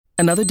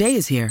Another day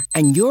is here,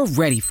 and you're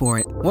ready for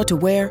it. What to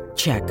wear?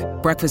 Check.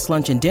 Breakfast,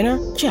 lunch, and dinner?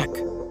 Check.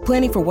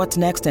 Planning for what's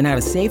next and how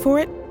to save for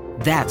it?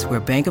 That's where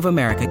Bank of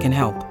America can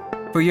help.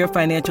 For your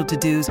financial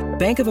to-dos,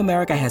 Bank of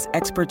America has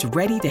experts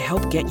ready to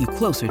help get you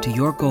closer to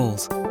your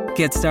goals.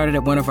 Get started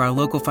at one of our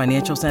local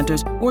financial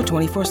centers or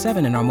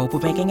 24/7 in our mobile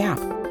banking app.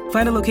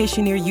 Find a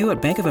location near you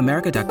at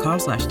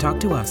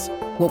bankofamerica.com/talktous.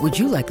 What would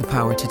you like the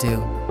power to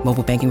do?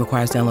 Mobile banking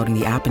requires downloading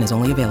the app and is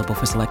only available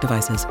for select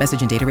devices.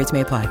 Message and data rates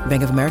may apply.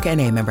 Bank of America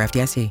N.A., member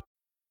FDIC.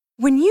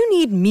 When you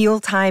need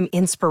mealtime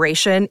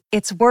inspiration,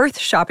 it's worth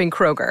shopping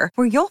Kroger,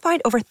 where you'll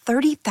find over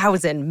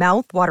 30,000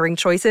 mouth-watering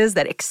choices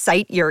that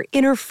excite your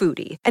inner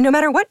foodie. And no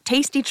matter what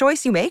tasty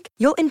choice you make,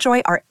 you'll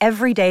enjoy our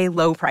everyday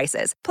low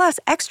prices, plus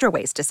extra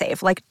ways to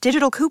save, like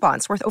digital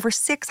coupons worth over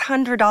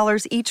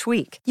 $600 each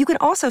week. You can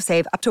also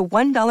save up to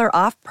 $1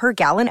 off per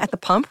gallon at the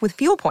pump with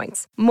fuel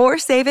points. More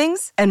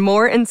savings and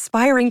more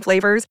inspiring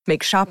flavors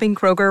make shopping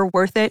Kroger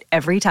worth it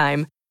every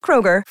time.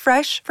 Kroger,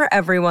 fresh for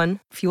everyone.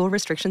 Fuel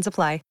restrictions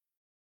apply.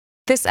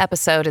 This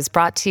episode is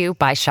brought to you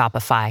by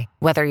Shopify.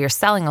 Whether you're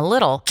selling a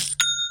little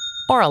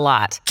or a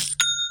lot,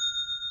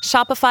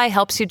 Shopify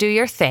helps you do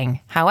your thing,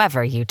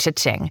 however you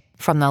cha-ching.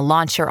 From the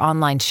launch your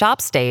online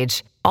shop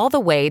stage, all the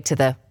way to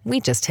the we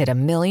just hit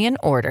 1 million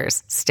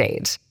orders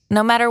stage.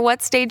 No matter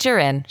what stage you're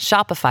in,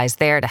 Shopify's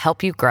there to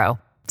help you grow.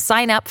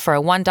 Sign up for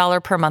a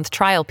 $1 per month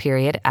trial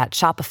period at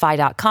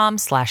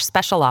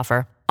shopify.com/special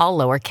offer, all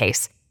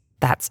lowercase.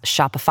 That's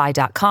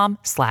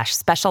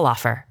shopify.com/special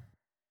offer.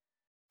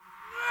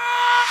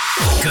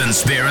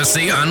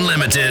 Conspiracy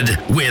Unlimited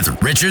with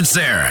Richard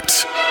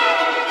Syrett.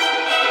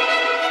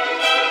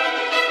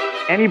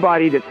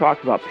 Anybody that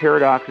talks about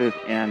paradoxes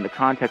in the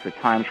context of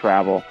time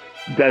travel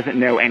doesn't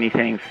know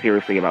anything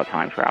seriously about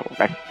time travel.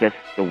 That's just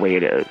the way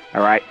it is,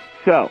 all right?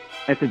 So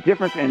it's a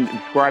difference in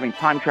describing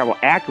time travel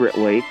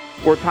accurately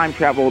or time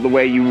travel the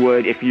way you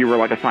would if you were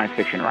like a science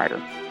fiction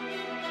writer.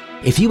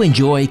 If you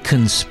enjoy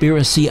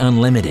Conspiracy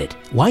Unlimited,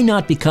 why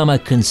not become a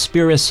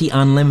Conspiracy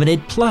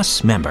Unlimited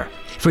Plus member?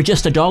 For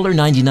just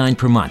 $1.99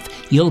 per month,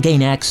 you'll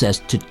gain access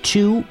to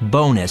 2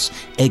 bonus,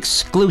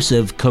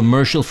 exclusive,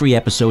 commercial-free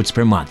episodes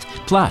per month,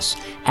 plus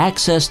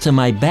access to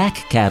my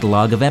back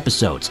catalog of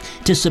episodes.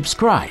 To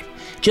subscribe,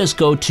 just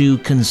go to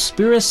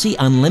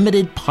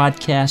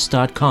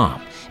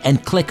conspiracyunlimitedpodcast.com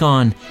and click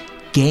on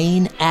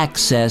Gain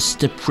Access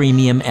to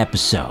Premium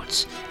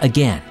Episodes.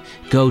 Again,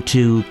 go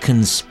to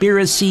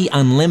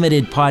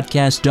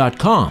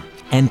conspiracyunlimitedpodcast.com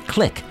and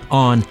click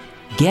on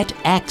Get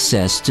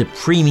Access to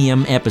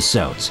Premium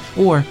Episodes,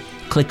 or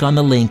click on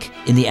the link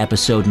in the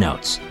episode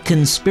notes.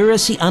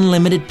 Conspiracy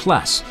Unlimited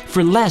Plus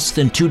for less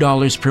than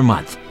 $2 per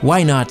month.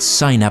 Why not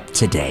sign up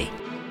today?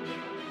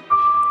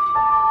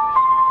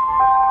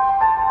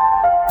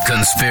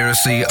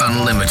 Conspiracy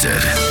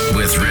Unlimited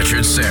with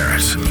Richard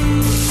Syrett.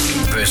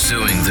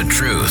 Pursuing the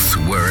truth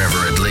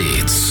wherever it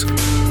leads.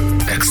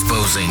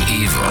 Exposing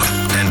evil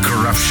and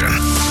corruption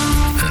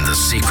and the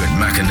secret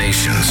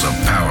machinations of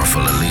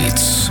powerful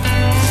elites.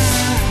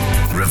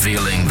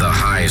 Revealing the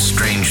high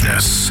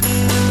strangeness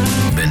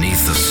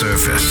beneath the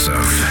surface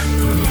of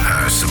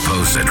our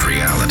supposed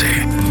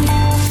reality.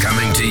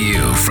 Coming to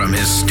you from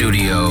his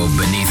studio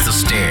beneath the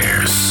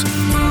stairs,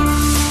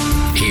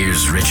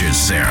 here's Richard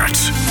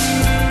Syrett.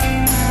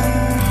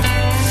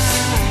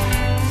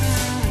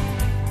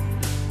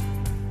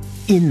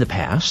 In the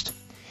past,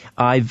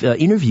 I've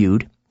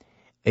interviewed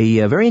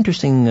a very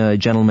interesting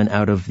gentleman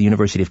out of the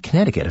University of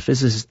Connecticut, a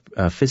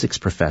physics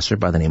professor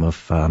by the name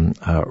of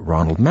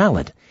Ronald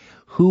Mallett,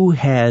 who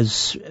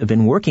has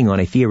been working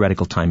on a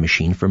theoretical time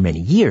machine for many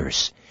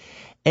years.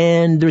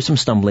 And there's some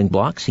stumbling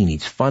blocks. He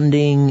needs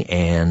funding,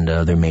 and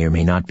there may or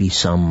may not be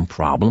some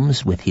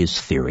problems with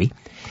his theory.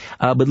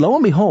 But lo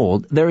and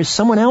behold, there is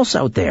someone else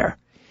out there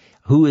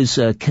who is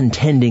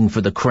contending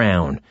for the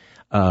crown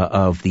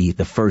of the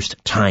first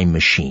time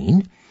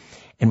machine.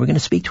 And we're going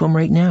to speak to him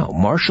right now.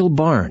 Marshall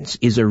Barnes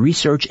is a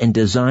research and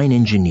design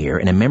engineer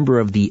and a member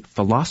of the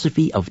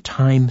Philosophy of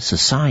Time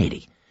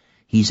Society.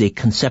 He's a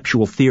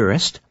conceptual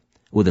theorist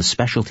with a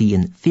specialty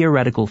in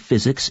theoretical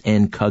physics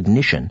and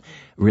cognition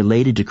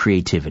related to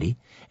creativity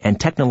and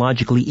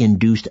technologically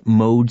induced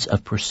modes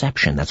of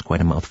perception. That's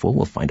quite a mouthful.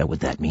 We'll find out what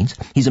that means.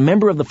 He's a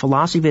member of the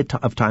Philosophy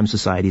of Time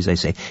Society, as I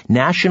say,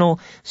 National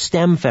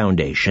STEM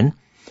Foundation,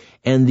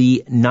 and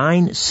the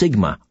 9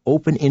 Sigma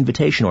Open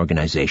Invitation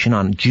Organization.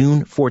 On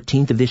June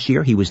 14th of this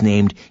year, he was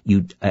named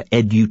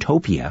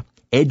EdUtopia,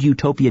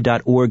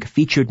 edutopia.org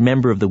featured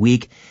member of the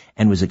week,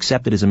 and was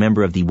accepted as a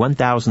member of the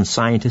 1,000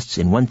 Scientists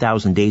in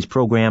 1,000 Days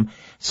program,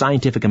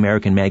 Scientific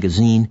American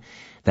magazine.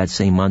 That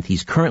same month,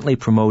 he's currently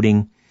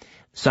promoting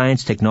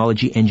science,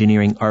 technology,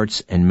 engineering,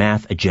 arts, and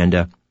math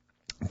agenda,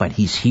 but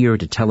he's here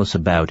to tell us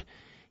about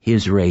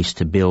his race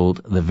to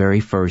build the very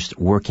first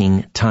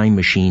working time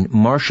machine.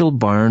 Marshall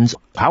Barnes,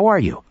 how are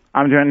you?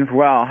 I'm doing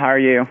well. How are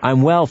you?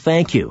 I'm well,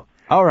 thank you.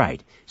 All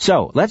right.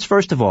 So let's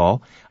first of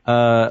all,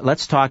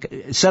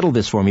 settle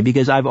this for me,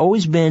 because I've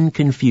always been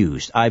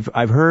confused.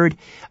 I've heard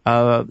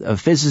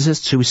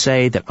physicists who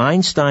say that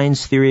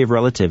Einstein's theory of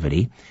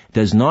relativity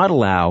does not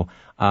allow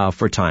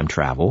for time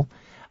travel.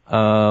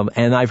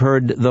 And I've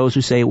heard those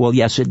who say, well,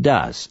 yes, it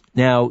does.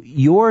 Now,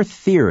 your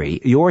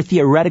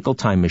theoretical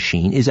time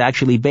machine is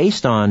actually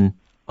based on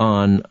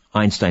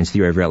Einstein's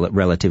theory of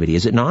relativity,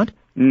 is it not?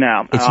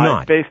 No, it's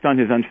not. It's based on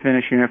his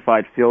unfinished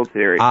unified field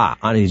theory.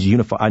 On his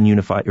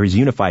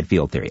unified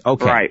field theory.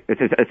 Okay. Right.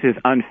 It's his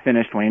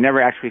unfinished one. He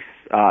never actually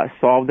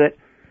solved it,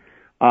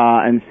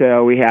 and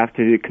so we have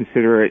to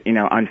consider it,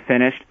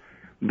 unfinished.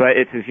 But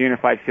it's his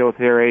unified field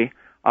theory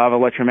of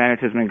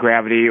electromagnetism and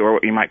gravity, or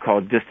what you might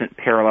call distant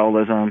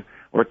parallelism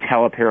or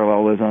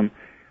teleparallelism.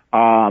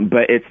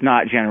 But it's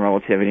not general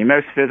relativity.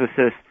 Most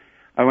physicists,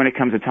 when it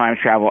comes to time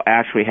travel,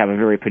 actually have a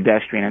very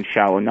pedestrian and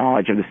shallow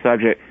knowledge of the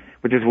subject,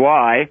 which is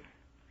why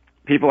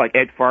people like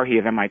Ed Farhi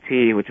of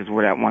MIT, which is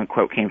where that one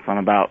quote came from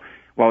about,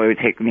 well, it would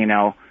take,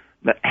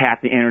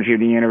 half the energy of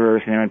the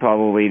universe and it would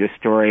probably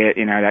destroy it,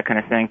 that kind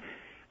of thing.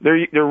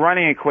 They're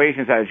running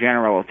equations out of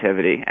general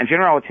relativity. And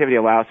general relativity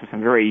allows for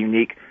some very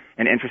unique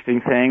and interesting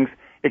things,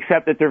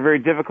 except that they're very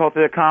difficult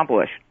to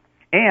accomplish.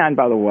 And,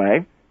 by the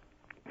way,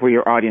 for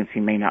your audience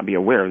who may not be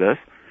aware of this,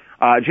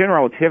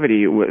 general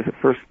relativity was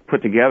first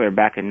put together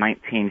back in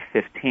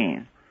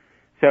 1915.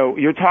 So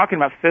you're talking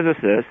about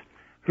physicists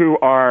who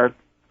are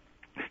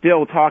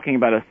still talking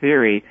about a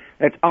theory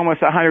that's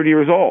almost 100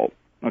 years old,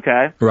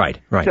 okay?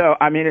 Right. So,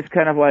 it's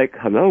kind of like,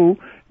 hello,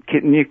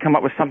 can you come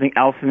up with something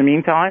else in the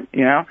meantime,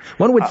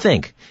 One would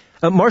think.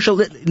 Marshall,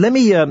 let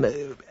me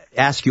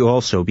ask you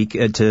also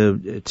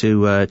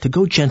to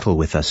go gentle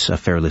with us,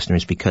 fair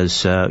listeners,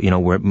 because,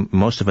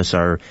 most of us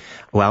are,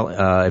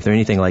 if they're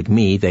anything like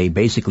me, they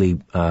basically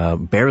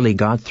barely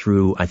got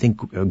through, I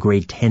think,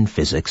 grade 10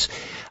 physics.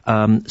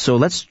 So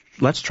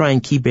let's try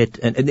and keep it,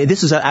 and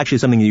this is actually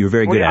something that you're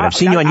very good at. I've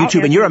seen you on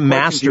YouTube, and you're a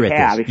master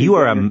at this. You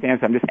are I'm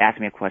just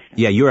asking me a question.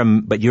 Yeah,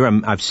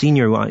 I've seen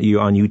you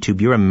on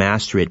YouTube. You're a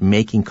master at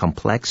making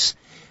complex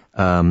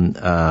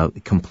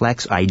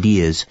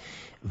ideas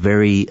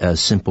very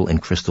simple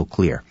and crystal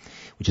clear,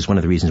 which is one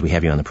of the reasons we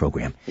have you on the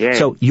program. Yeah.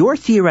 So your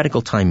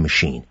theoretical time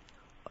machine,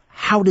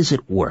 how does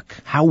it work?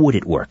 How would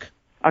it work?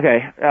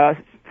 Okay.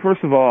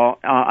 First of all,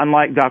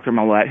 unlike Dr.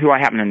 Millett, who I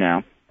happen to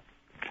know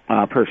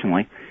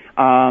personally,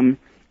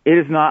 it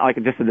is not like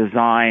just a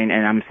design,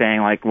 and I'm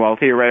saying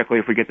theoretically,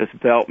 if we get this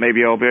built,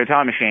 maybe it'll be a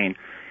time machine.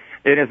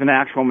 It is an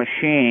actual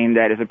machine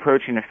that is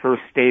approaching the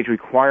first stage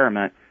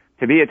requirement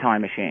to be a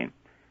time machine.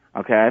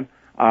 Okay?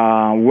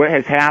 What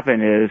has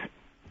happened is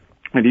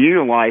it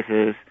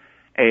utilizes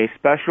a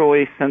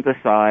specially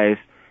synthesized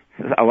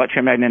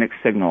electromagnetic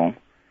signal,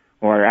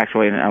 or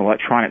actually an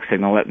electronic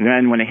signal, that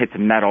then when it hits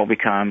metal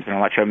becomes an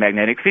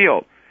electromagnetic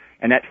field.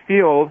 And that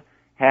field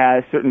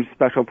has certain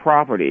special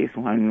properties.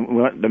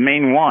 The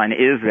main one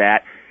is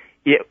that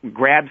it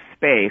grabs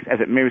space as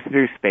it moves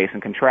through space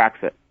and contracts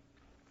it,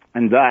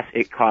 and thus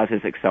it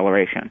causes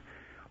acceleration.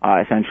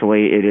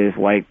 Essentially, it is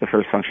like the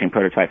first functioning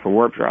prototype for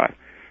warp drive.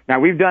 Now,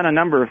 we've done a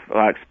number of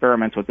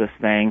experiments with this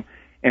thing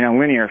in a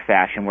linear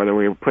fashion, whether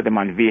we put them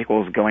on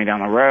vehicles going down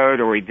the road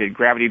or we did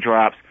gravity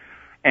drops,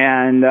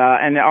 and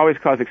it always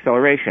caused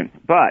acceleration.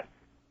 But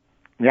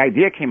the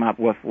idea came up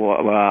with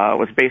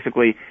was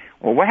basically,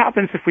 well, what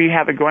happens if we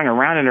have it going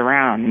around and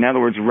around? In other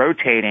words,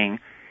 rotating,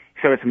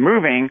 so it's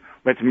moving,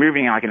 but it's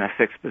moving like in a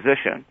fixed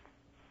position.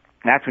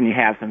 That's when you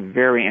have some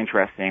very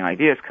interesting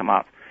ideas come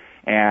up.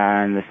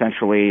 And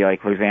essentially,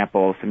 like, for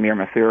example, Samir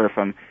Mathur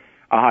from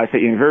Ohio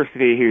State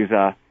University, who's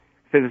a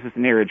physicist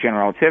in the area of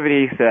general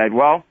relativity, said,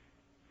 well,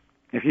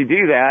 if you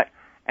do that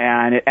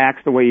and it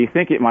acts the way you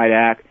think it might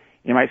act,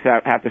 you might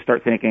have to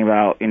start thinking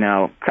about,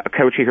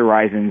 Cauchy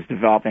horizons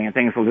developing and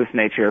things of this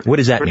nature. What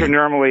does that mean? Which are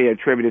normally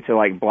attributed to,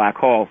 like, black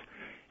holes.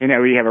 You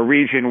have a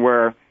region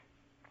where,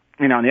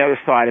 on the other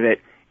side of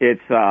it,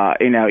 it's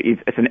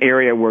an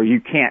area where you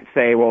can't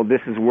say, well,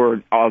 this is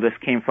where all this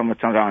came from,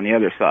 what's on the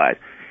other side.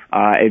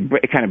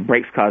 It kind of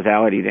breaks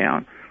causality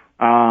down.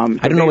 I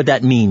don't know what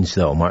that means,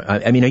 though. Are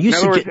you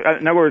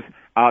in other words,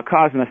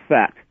 cause and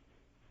effect.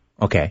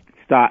 Okay.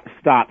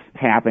 Stops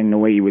happening the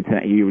way you would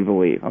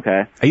believe.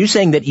 Okay. Are you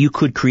saying that you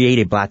could create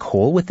a black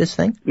hole with this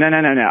thing? No.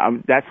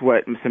 That's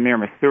what Samir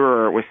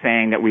Mathur was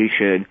saying that we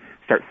should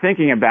start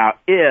thinking about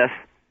if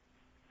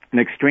an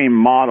extreme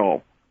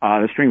model,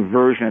 the extreme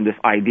version of this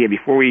idea,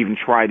 before we even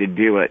try to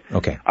do it,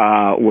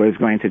 was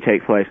going to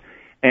take place.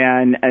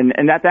 And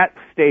at that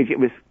stage, it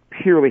was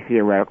purely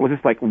theoretical. It was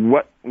just like,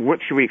 what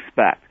should we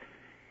expect?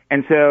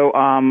 And so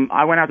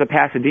I went out to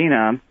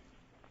Pasadena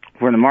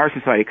for the Mars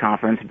Society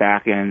conference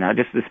back in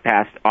just this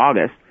past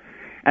August,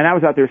 and I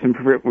was out there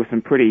with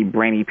some pretty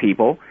brainy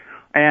people,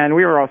 and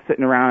we were all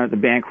sitting around at the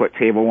banquet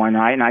table one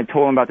night, and I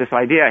told them about this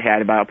idea I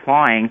had about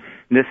applying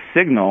this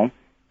signal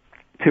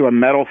to a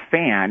metal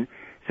fan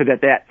so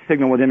that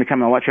signal would then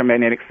become an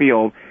electromagnetic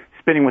field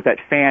spinning with that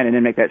fan, and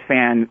then make that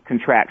fan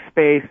contract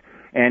space,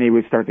 and he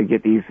would start to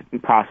get these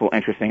possible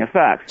interesting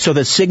effects. So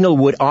the signal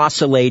would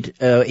oscillate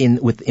in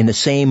the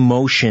same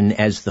motion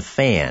as the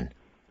fan.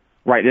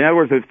 Right. In other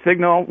words, the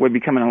signal would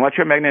become an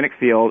electromagnetic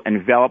field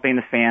enveloping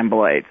the fan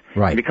blades.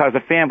 Right. And because the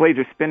fan blades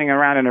are spinning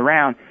around and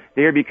around,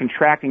 they would be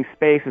contracting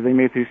space as they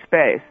move through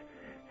space.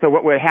 So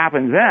what would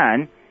happen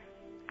then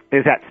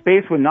is that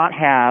space would not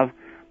have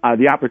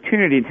the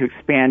opportunity to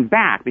expand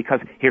back because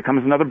here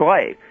comes another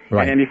blade.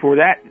 Right. And then before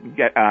that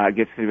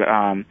gets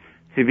to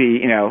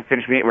be,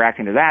 finished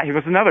reacting to that, here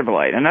goes another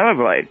blade.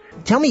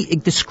 Tell me,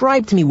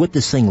 describe to me what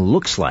this thing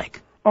looks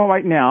like. Oh,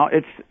 right now,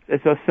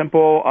 it's a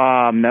simple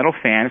metal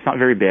fan. It's not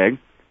very big,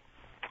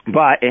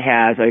 but it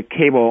has a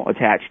cable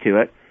attached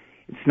to it.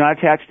 It's not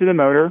attached to the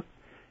motor.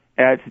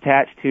 It's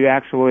attached to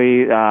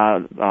actually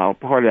part of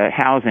the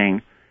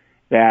housing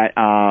that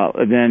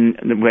then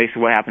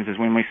basically what happens is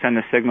when we send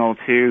the signal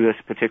to this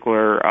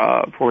particular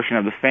portion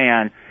of the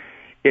fan,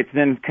 it's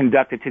then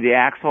conducted to the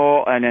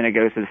axle, and then it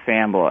goes to the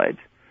fan blades.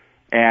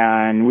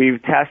 And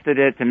we've tested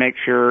it to make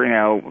sure,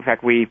 in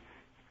fact,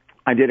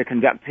 I did a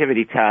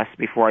conductivity test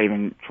before I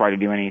even tried to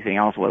do anything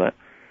else with it.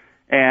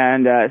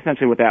 And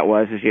essentially what that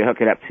was is you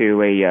hook it up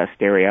to a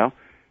stereo,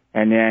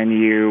 and then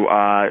you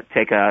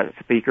take a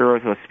speaker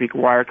with a speaker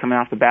wire coming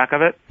off the back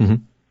of it, mm-hmm.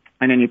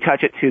 and then you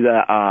touch it to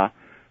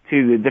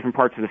the different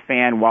parts of the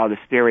fan while the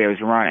stereo is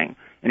running.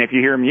 And if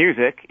you hear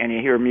music, and you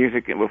hear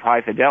music with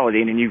high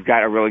fidelity, then you've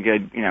got a really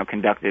good,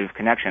 conductive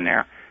connection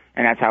there.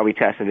 And that's how we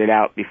tested it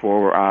out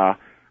before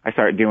I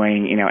started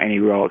doing, any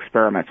real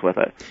experiments with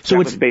it. So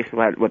that was basically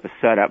what the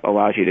setup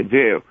allows you to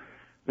do.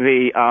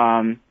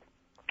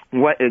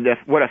 What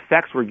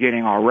effects we're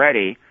getting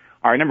already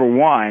are, number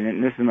one,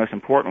 and this is the most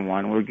important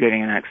one, we're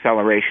getting an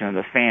acceleration of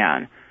the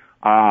fan.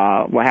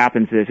 What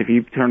happens is if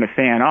you turn the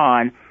fan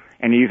on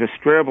and you use a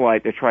strobe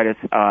light to try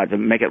to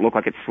make it look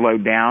like it's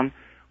slowed down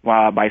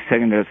by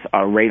setting this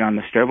rate on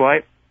the strobe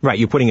light. Right,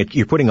 you're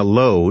putting a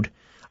load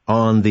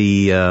on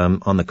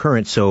the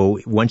current. So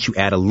once you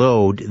add a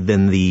load,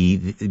 then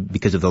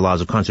because of the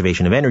laws of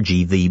conservation of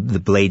energy, the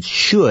blades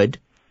should,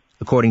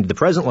 according to the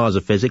present laws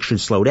of physics,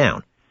 should slow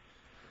down.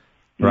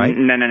 Right?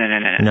 No.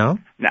 No?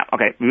 No.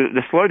 Okay.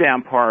 The slow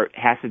down part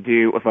has to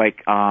do with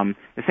the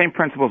same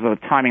principles of a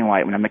timing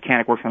light when a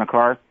mechanic works on a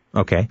car.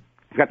 Okay.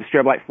 You've got the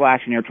strobe light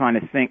flash and you're trying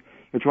to think.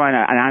 And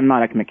I'm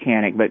not a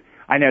mechanic, but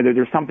I know that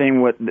there's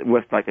something with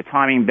like the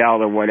timing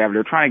belt or whatever.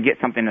 They're trying to get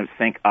something to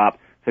sync up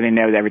so they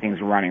know that everything's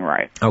running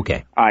right.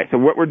 Okay. All right. So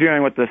what we're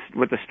doing with the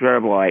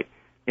strobe light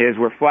is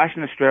we're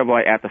flashing the strobe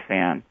light at the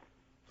fan.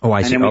 Oh,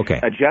 I see. And then we Okay.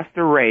 adjust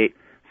the rate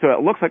so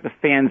it looks like the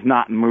fan's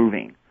not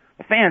moving.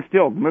 The fan's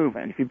still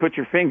moving. If you put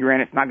your finger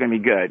in, it's not going to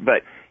be good.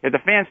 But if the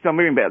fan's still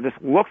moving, but it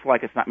just looks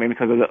like it's not moving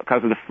because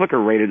of the flicker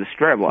rate of the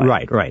strobe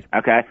light. Right.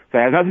 Okay? So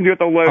it has nothing to do with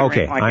the load or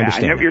anything like I that.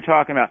 understand I know what you're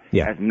talking about.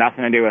 Yeah. It has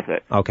nothing to do with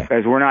it. Okay.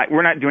 Because we're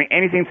not doing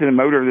anything to the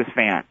motor of this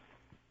fan.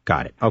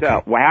 Got it. Okay.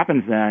 So what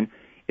happens then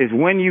is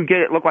when you get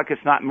it look like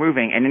it's not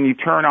moving, and then you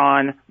turn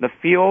on the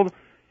field,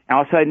 and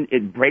all of a sudden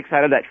it breaks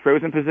out of that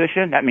frozen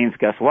position, that means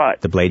guess what?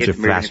 The blades it's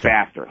are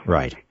faster.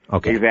 Right.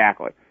 Okay.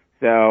 Exactly.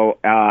 So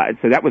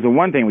that was the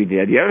one thing we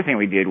did. The other thing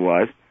we did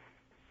was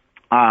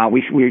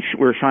we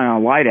were shining a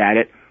light at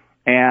it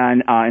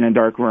and in a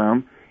dark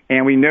room,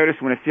 and we noticed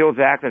when the field's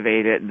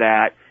activated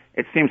that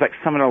it seems like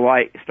some of the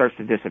light starts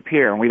to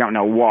disappear, and we don't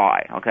know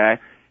why. Okay.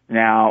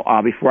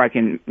 Now, before I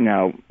can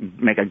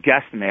make a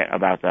guesstimate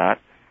about that,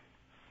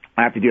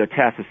 I have to do a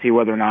test to see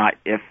whether or not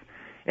if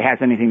it has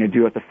anything to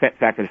do with the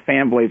fact that the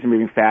fan blades are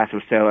moving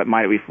faster, so it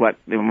might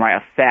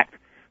affect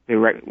the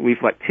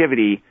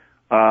reflectivity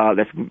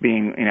that's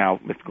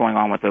going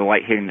on with the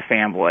light hitting the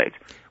fan blades.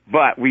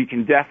 But we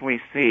can definitely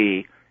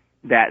see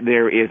that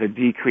there is a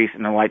decrease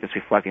in the light that's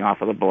reflecting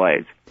off of the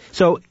blades.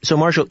 So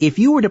Marshall, if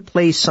you were to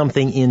place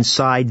something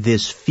inside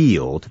this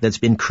field that's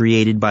been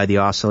created by the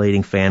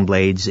oscillating fan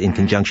blades in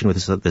conjunction with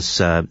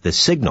this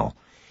signal,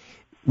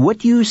 what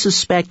do you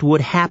suspect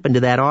would happen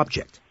to that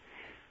object?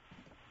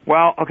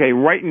 Well, okay,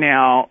 right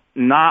now,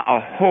 not a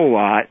whole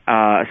lot,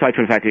 aside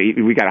from the fact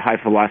that we got a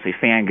high-velocity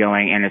fan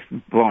going and it's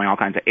blowing all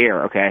kinds of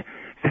air, okay?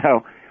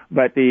 So,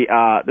 but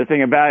the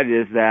thing about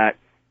it is that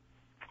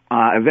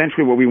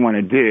eventually what we want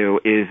to do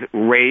is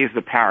raise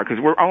the power,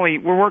 because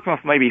we're working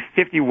with maybe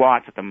 50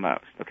 watts at the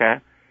most, okay?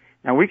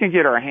 Now, we can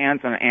get our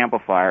hands on an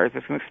amplifier. It's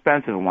an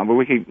expensive one, but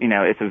we could,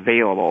 it's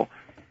available.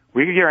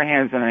 We could get our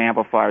hands on an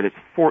amplifier that's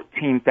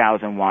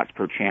 14,000 watts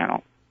per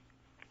channel.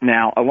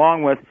 Now,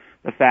 along with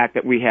the fact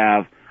that we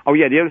have,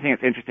 the other thing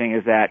that's interesting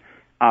is that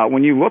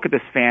when you look at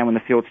this fan when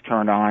the field's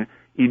turned on,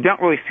 you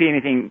don't really see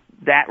anything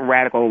that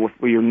radical with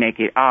your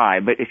naked eye.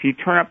 But if you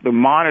turn up the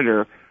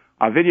monitor,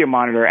 a video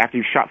monitor, after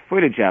you've shot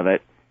footage of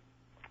it,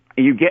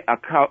 you get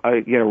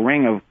a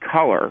ring of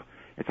color.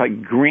 It's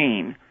like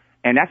green,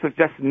 and that's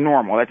just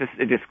normal. It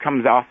just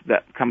comes off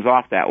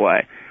that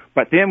way.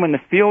 But then when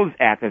the field's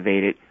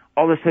activated,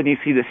 all of a sudden you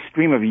see this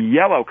stream of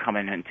yellow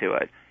coming into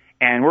it.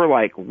 And we're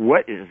like,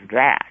 what is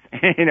that?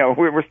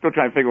 We're still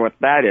trying to figure what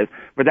that is.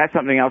 But that's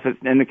something else that's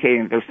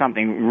indicating that there's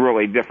something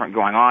really different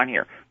going on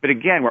here. But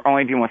again, we're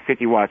only dealing with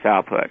 50 watts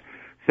output.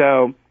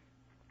 So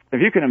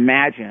if you can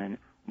imagine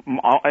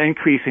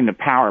increasing the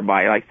power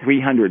by like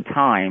 300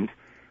 times,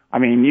 I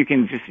mean, you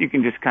can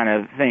just kind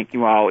of think,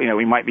 well,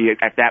 we might be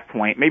at that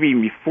point, maybe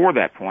even before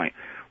that point,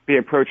 be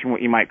approaching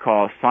what you might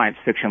call science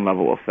fiction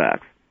level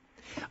effects.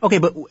 Okay,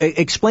 but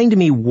explain to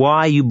me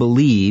why you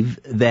believe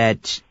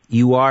that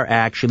you are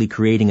actually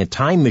creating a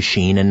time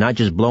machine and not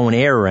just blowing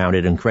air around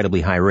at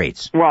incredibly high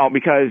rates. Well,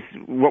 because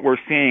what we're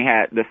seeing,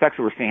 the effects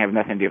that we're seeing have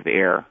nothing to do with the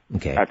air.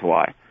 Okay. That's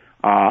why.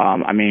 For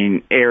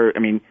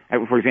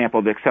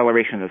example, the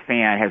acceleration of the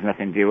fan has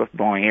nothing to do with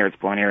blowing air. It's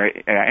blowing air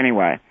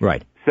anyway.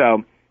 Right.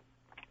 So,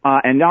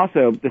 and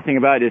also the thing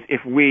about it is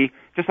if we,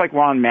 just like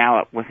Ron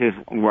Mallett with his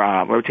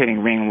rotating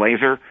ring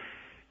laser,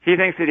 he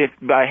thinks that if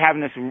by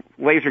having this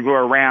laser go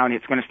around,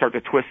 it's going to start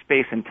to twist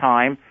space and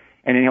time,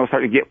 and then he'll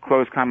start to get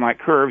closed time-like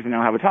curves, and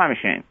he'll have a time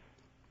machine.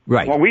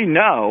 Right. Well, we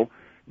know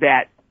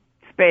that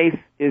space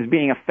is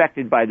being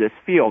affected by this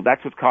field.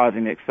 That's what's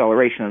causing the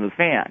acceleration of the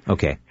fan.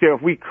 Okay. So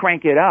if we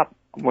crank it up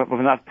with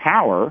enough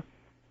power,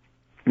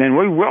 then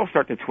we will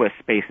start to twist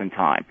space and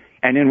time,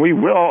 and then we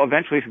will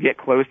eventually get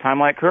closed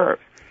time-like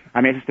curves. I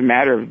mean, it's just a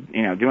matter of,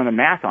 doing the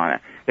math on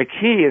it. The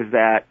key is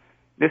that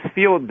this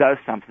field does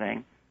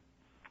something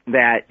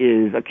that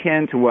is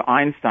akin to what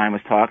Einstein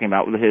was talking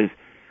about with his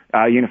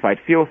unified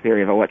field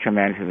theory of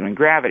electromagnetism and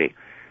gravity.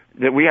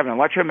 That we have an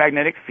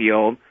electromagnetic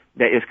field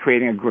that is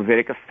creating a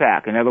gravitic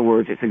effect. In other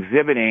words, it's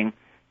exhibiting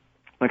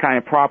the kind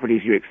of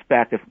properties you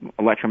expect if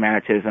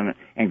electromagnetism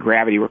and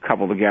gravity were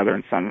coupled together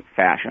in some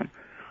fashion.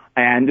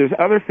 And there's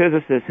other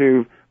physicists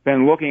who've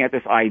been looking at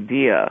this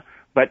idea,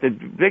 but the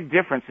big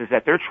difference is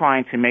that they're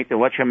trying to make the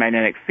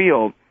electromagnetic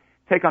field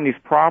take on these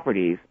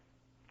properties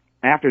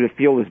after the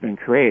field has been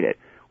created.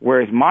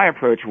 Whereas my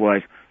approach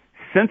was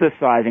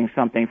synthesizing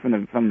something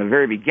from the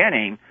very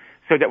beginning,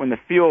 so that when the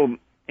field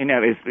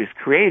is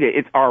created,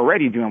 it's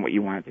already doing what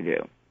you want it to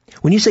do.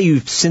 When you say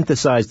you've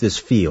synthesized this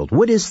field,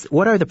 what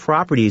are the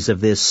properties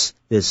of this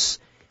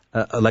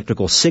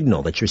electrical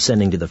signal that you're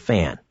sending to the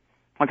fan?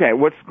 Okay,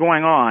 what's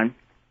going on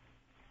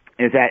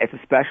is that it's a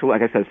special,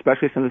 like I said,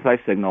 specially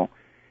synthesized signal,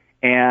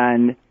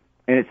 and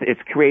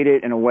it's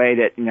created in a way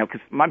that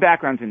because my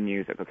background's in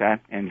music, okay,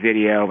 and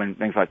video and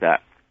things like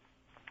that,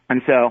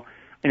 and so.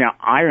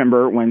 I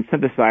remember when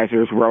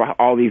synthesizers were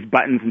all these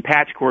buttons and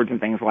patch cords and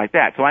things like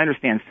that. So I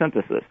understand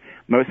synthesis.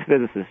 Most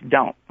physicists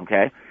don't,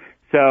 okay?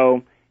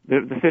 So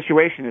the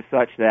situation is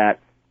such that,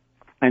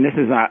 and this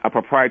is a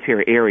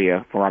proprietary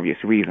area for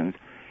obvious reasons,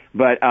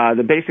 but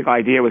the basic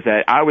idea was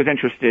that I was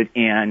interested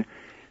in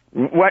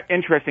what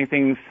interesting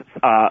things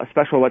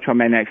special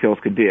electromagnetic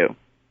fields could do.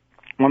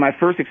 One of my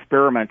first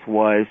experiments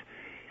was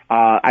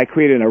I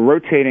created a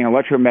rotating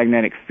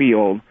electromagnetic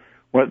field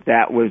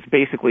that was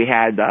basically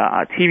had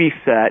a TV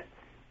set,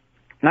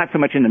 not so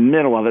much in the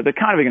middle of it, but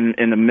kind of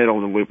in the middle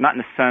of the loop, not in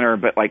the center,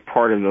 but like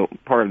part of the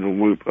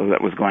loop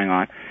that was going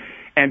on.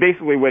 And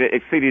basically what it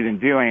succeeded in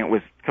doing, it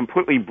was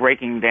completely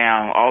breaking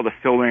down all the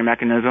filtering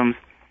mechanisms,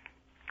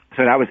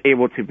 so that I was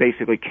able to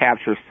basically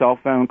capture cell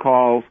phone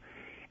calls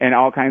and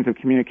all kinds of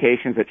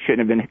communications that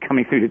shouldn't have been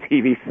coming through the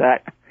TV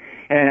set.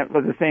 And at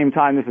the same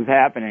time this is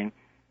happening,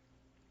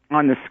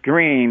 on the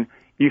screen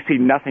you see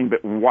nothing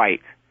but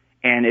white.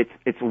 And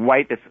it's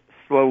white that's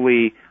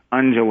slowly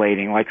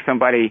undulating, like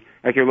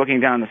you're looking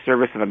down the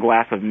surface of a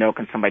glass of milk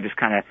and somebody just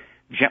kind of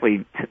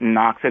gently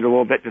knocks it a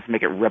little bit, just to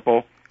make it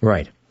ripple.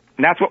 Right.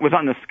 And that's what was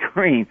on the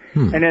screen.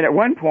 And then at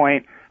one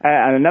point,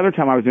 another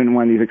time I was doing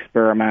one of these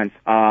experiments,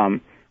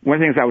 one of the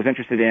things I was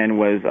interested in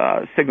was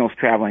signals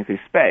traveling through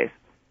space.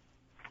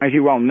 As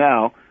you well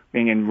know,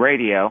 being in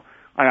radio,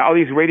 all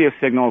these radio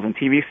signals and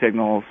TV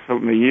signals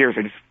from the years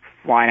are just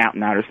flying out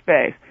in outer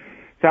space.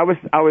 So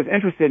I was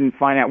interested in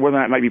finding out whether or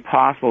not it might be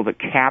possible to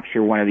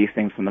capture one of these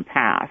things from the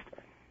past.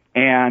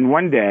 And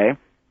one day,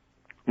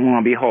 lo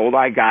and behold,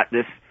 I got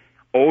this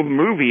old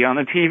movie on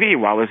the TV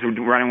while I was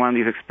running one of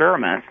these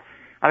experiments.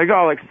 I got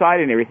all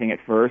excited and everything at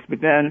first,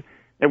 but then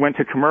it went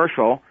to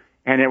commercial,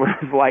 and it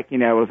was like, it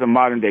was a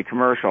modern-day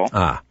commercial.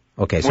 Ah,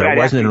 okay. So what it I'd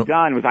wasn't actually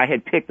done was I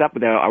had picked up a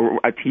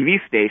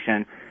TV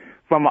station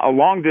from a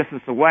long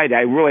distance away that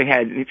I really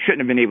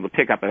shouldn't have been able to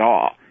pick up at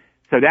all.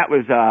 So that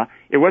was,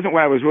 it wasn't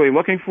what I was really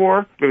looking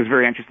for, but it was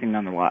very interesting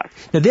nonetheless.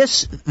 Now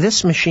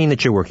this machine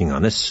that you're working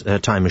on, this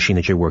time machine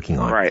that you're working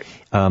on, right?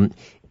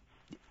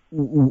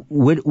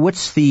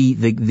 What's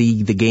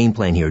the game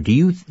plan here? Do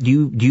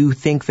you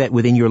think that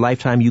within your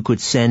lifetime you could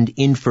send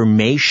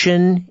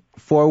information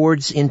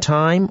forwards in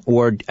time,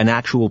 or an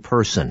actual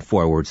person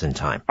forwards in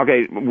time?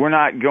 Okay, we're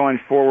not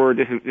going forward.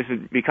 This is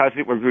because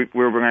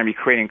we're going to be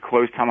creating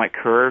closed time-like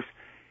curves.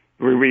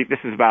 This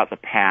is about the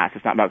past.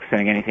 It's not about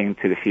sending anything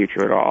to the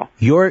future at all.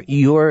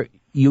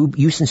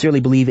 You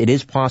sincerely believe it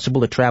is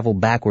possible to travel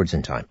backwards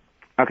in time?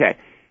 Okay.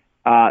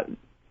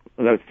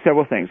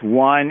 Several things.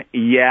 One,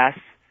 yes.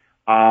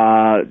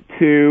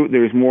 Two,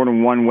 there's more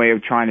than one way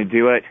of trying to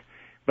do it.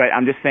 But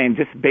I'm just saying,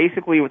 just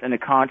basically within the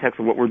context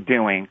of what we're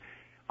doing,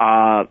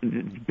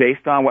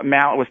 based on what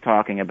Mallett was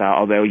talking about,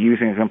 although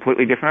using a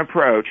completely different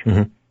approach,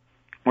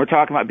 we're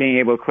talking about being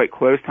able to create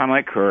closed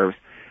time-like curves,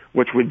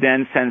 which would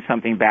then send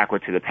something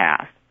backward to the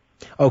past.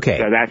 Okay.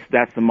 So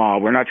that's the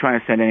model. We're not trying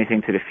to send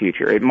anything to the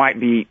future. It might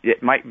be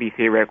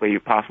theoretically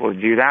possible to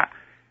do that,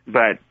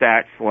 but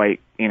that's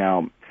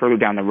further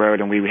down the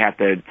road, and we would have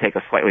to take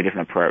a slightly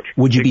different approach.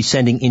 Would you be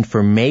sending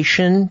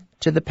information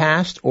to the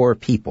past or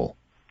people?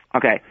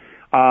 Okay.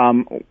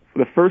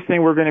 The first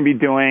thing we're going to be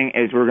doing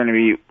is we're going to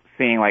be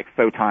seeing like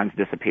photons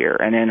disappear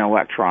and then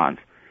electrons.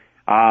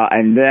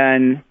 And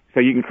then, so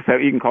you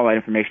can call that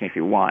information if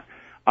you want.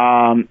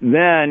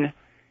 Then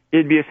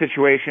it'd be a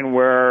situation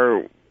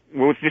where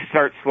we'll just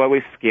start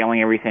slowly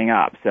scaling everything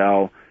up.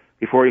 So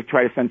before you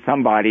try to send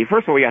somebody,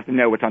 first of all, you have to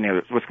know what's going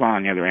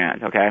on the other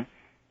end, okay?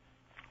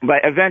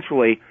 But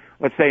eventually,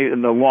 let's say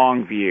in the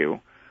long view,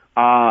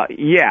 in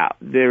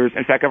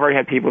fact, I've already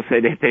had people say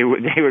that they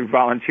would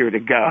volunteer to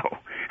go.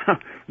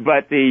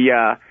 But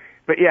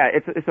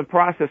it's a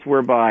process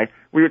whereby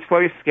we would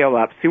slowly scale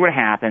up, see what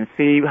happens,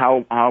 see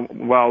how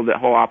well the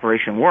whole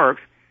operation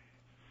works,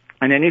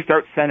 and then you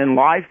start sending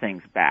live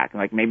things back,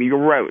 like maybe a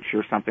roach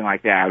or something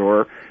like that,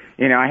 or a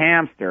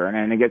hamster, and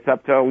then it gets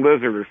up to a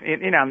lizard, or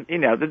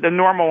the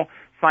normal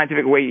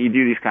scientific way you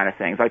do these kind of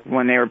things, like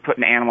when they were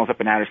putting animals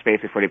up in outer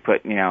space before they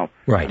put man.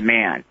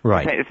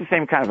 Right. It's the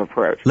same kind of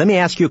approach. Let me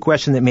ask you a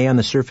question that may on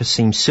the surface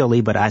seem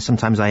silly, but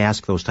sometimes I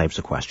ask those types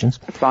of questions.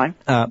 That's fine.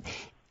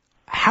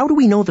 How do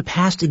we know the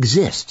past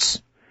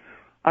exists?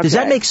 Okay. Does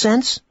that make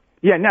sense?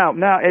 Yeah, no,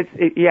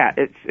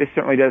 it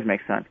certainly does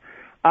make sense.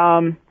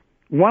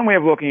 One way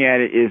of looking at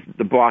it is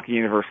the block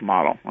universe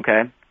model,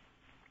 okay?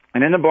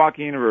 And in the block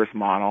universe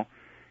model,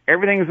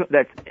 everything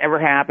that's ever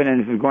happened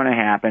and is going to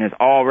happen is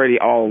already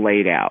all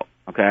laid out,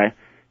 okay?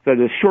 So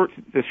the short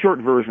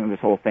version of this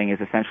whole thing is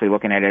essentially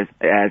looking at it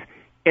as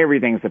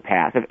everything's the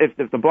past.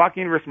 If the block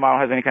universe model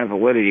has any kind of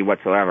validity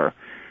whatsoever,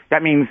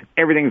 that means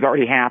everything's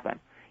already happened.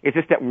 It's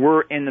just that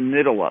we're in the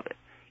middle of it.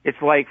 It's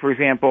like, for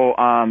example,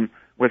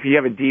 if you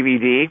have a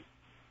DVD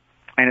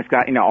and it's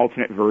got,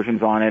 alternate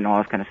versions on it and all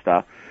this kind of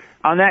stuff.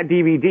 On that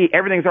DVD,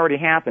 everything's already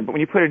happened, but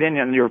when you put it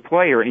in your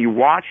player and you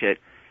watch it,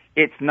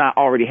 it's not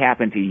already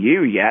happened to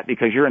you yet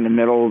because you're in the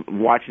middle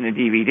watching the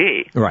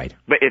DVD. Right.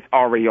 But it's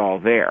already all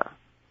there.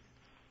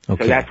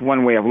 Okay. So that's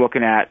one way of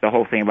looking at the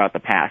whole thing about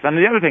the past. And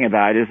the other thing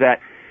about it is that,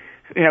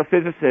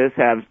 physicists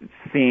have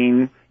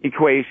seen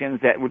equations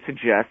that would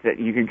suggest that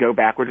you could go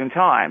backwards in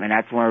time, and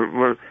that's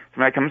where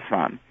it comes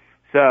from.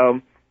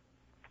 So,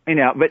 and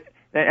I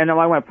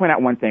want to point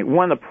out one thing.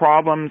 One of the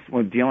problems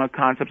with dealing with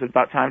concepts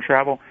about time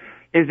travel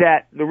is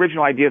that the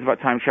original ideas about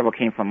time travel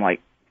came from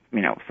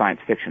science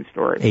fiction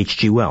stories.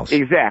 H.G. Wells.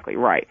 Exactly,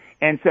 right.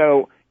 And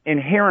so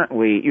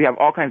inherently you have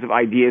all kinds of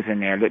ideas in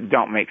there that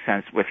don't make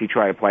sense if you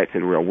try to apply it to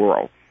the real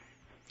world.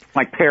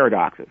 Like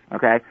paradoxes,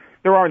 okay?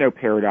 There are no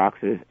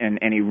paradoxes in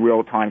any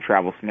real time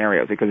travel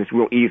scenarios because it's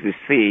real easy to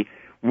see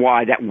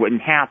why that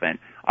wouldn't happen.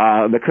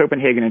 The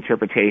Copenhagen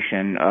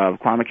interpretation of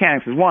quantum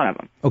mechanics is one of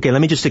them. Okay,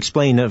 let me just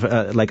explain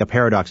like a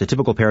paradox. A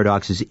typical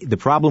paradox is the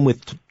problem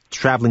with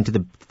traveling to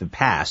the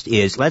past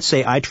is, let's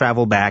say I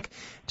travel back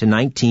to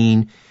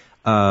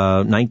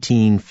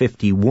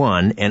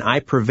 1951 and I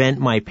prevent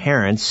my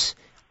parents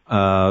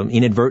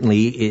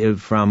inadvertently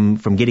from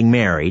getting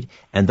married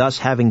and thus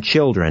having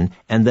children,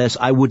 and thus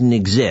I wouldn't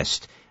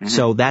exist. Mm-hmm.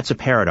 So that's a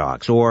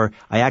paradox. Or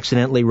I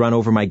accidentally run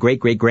over my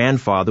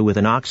great-great-grandfather with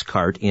an ox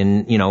cart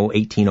in,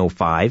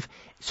 1805,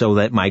 so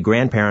that my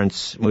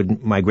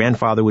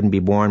grandfather wouldn't be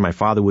born, my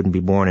father wouldn't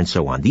be born, and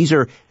so on. These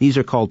are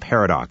called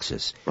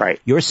paradoxes. Right.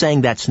 You're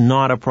saying that's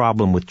not a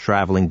problem with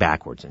traveling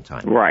backwards in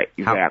time. Right,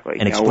 exactly.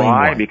 And explain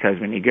why.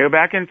 Because when you go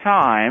back in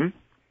time,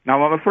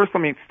 first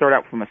let me start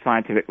out from a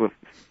scientific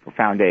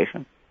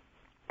foundation.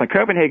 The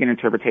Copenhagen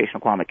interpretation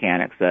of quantum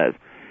mechanics says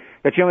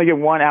that you only get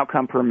one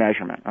outcome per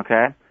measurement,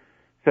 okay?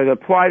 So to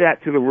apply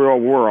that to the real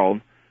world,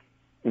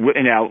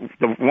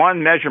 the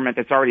one measurement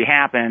that's already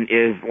happened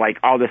is like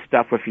all this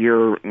stuff with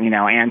your,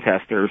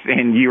 ancestors,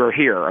 and you are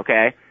here,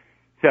 okay?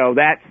 So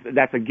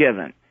that's a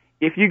given.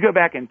 If you go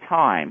back in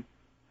time,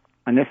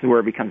 and this is where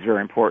it becomes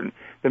very important,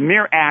 the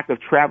mere act of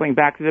traveling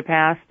back to the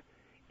past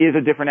is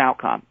a different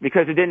outcome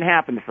because it didn't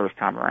happen the first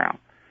time around.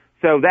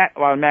 So that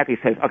automatically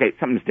says, okay,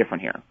 something's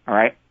different here, all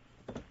right?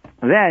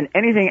 Then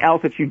anything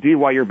else that you do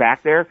while you're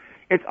back there,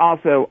 it's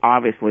also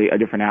obviously a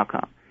different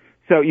outcome.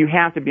 So you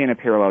have to be in a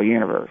parallel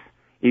universe.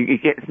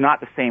 It's not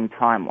the same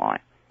timeline.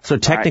 So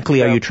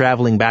technically, are you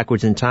traveling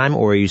backwards in time,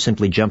 or are you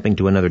simply jumping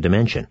to another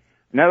dimension?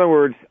 In other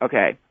words,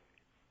 okay,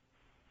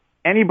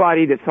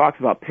 anybody that talks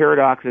about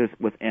paradoxes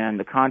within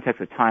the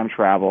context of time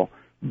travel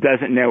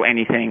doesn't know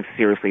anything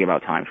seriously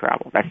about time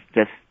travel. That's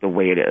just the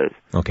way it is.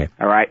 Okay.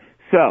 All right?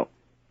 So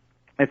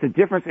it's a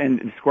difference in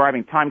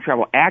describing time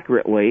travel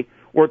accurately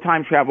or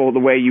time travel the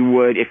way you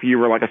would if you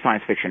were like a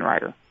science fiction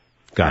writer.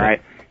 Got it. All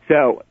right?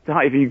 So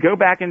if you go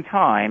back in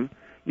time,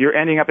 you're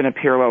ending up in a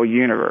parallel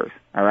universe,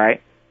 all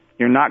right?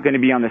 You're not going to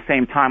be on the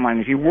same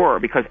timeline as you were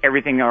because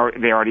everything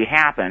they already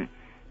happened,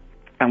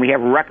 and we have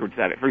records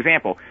of it. For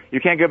example, you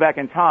can't go back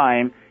in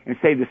time and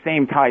save the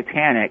same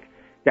Titanic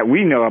that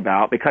we know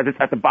about because it's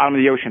at the bottom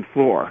of the ocean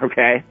floor,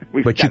 okay?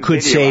 But you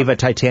could save a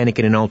Titanic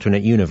in an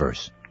alternate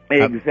universe.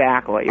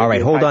 Exactly. All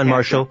right, hold on,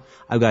 Marshall.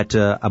 I've got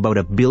about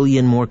 1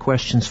 billion more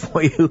questions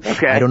for you.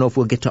 Okay. I don't know if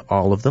we'll get to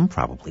all of them.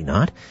 Probably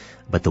not.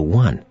 But the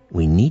one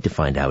we need to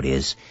find out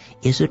is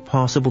it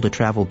possible to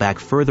travel back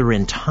further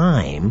in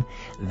time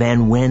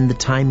than when the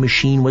time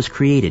machine was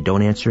created?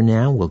 Don't answer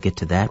now. We'll get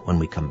to that when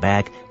we come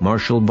back.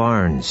 Marshall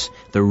Barnes,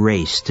 the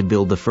race to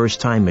build the first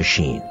time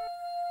machine.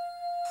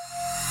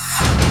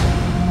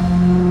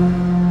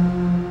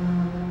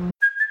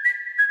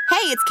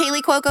 Hey, it's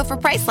Kaylee Cuoco for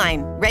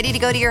Priceline. Ready to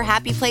go to your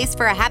happy place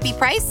for a happy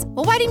price?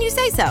 Well, why didn't you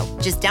say so?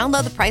 Just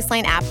download the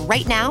Priceline app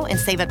right now and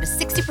save up to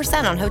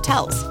 60% on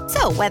hotels.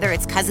 So whether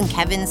it's Cousin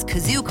Kevin's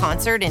Kazoo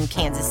Concert in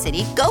Kansas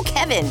City, go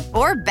Kevin,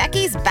 or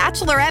Becky's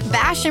Bachelorette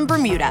Bash in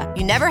Bermuda,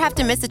 you never have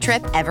to miss a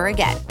trip ever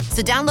again.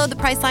 So download the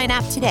Priceline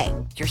app today.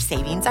 Your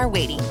savings are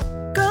waiting.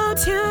 Go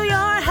to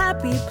your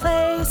happy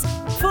place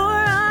for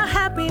a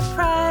happy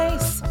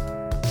price.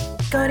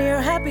 Go to your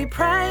happy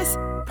price,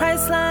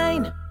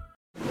 Priceline.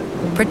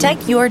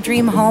 Protect your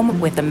dream home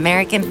with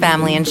American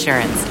Family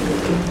Insurance.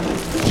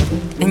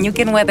 And you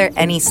can weather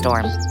any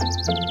storm.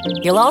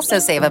 You'll also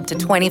save up to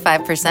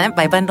 25%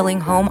 by bundling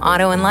home,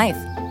 auto, and life.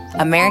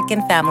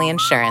 American Family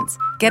Insurance.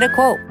 Get a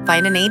quote.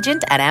 Find an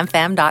agent at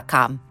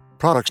amfam.com.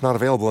 Products not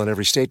available in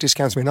every state.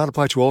 Discounts may not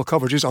apply to all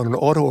coverages on an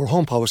auto or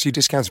home policy.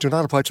 Discounts do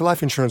not apply to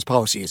life insurance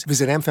policies.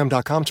 Visit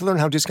amfam.com to learn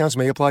how discounts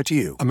may apply to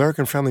you.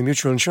 American Family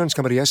Mutual Insurance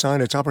Company, SI,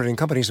 and its operating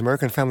companies,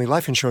 American Family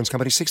Life Insurance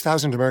Company,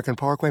 6000 American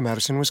Parkway,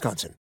 Madison,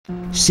 Wisconsin.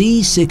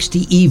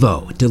 C60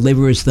 EVO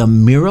delivers the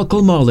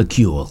miracle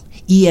molecule,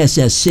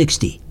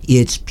 ESS60.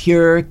 It's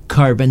pure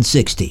carbon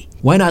 60.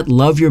 Why not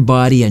love your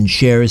body and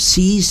share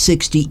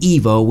C60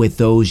 EVO with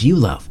those you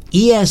love?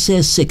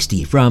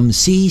 ESS60 from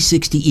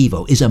C60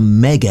 EVO is a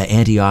mega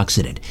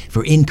antioxidant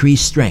for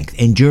increased strength,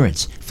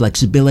 endurance,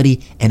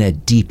 flexibility, and a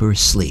deeper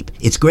sleep.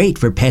 It's great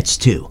for pets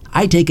too.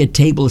 I take a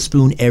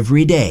tablespoon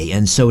every day,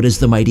 and so does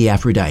the mighty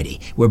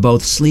Aphrodite. We're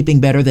both sleeping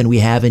better than we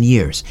have in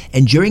years.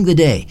 And during the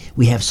day,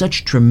 we have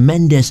such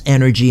tremendous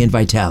energy and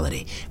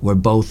vitality. We're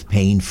both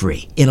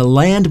pain-free. In a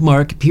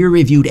landmark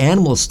peer-reviewed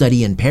animal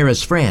study in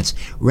Paris, France,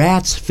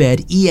 rats fed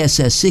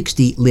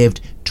ESS60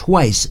 lived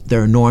twice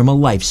their normal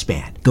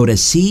lifespan. Go to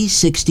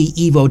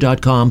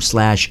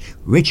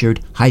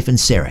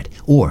c60evo.com/Richard-Serrett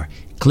or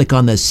click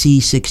on the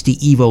C60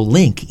 EVO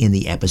link in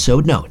the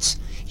episode notes.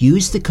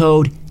 Use the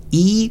code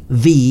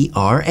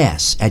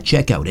EVRS at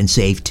checkout and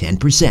save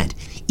 10%.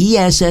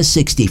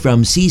 ESS60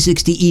 from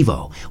C60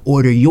 EVO.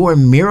 Order your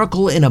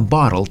miracle in a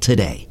bottle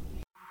today.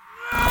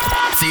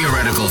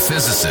 Theoretical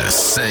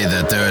physicists say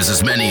that there's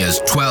as many as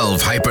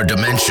 12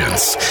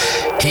 hyperdimensions.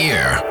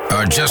 Here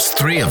are just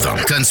 3 of them.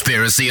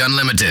 Conspiracy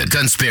Unlimited,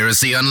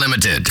 Conspiracy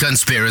Unlimited,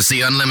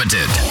 Conspiracy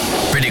Unlimited.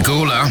 Pretty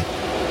cool, huh?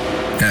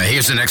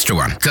 Here's an extra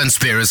one.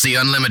 Conspiracy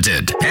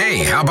Unlimited.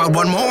 Hey, how about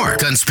one more?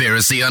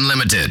 Conspiracy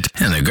Unlimited.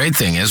 And the great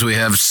thing is we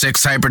have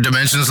 6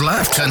 hyperdimensions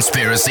left.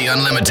 Conspiracy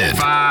Unlimited.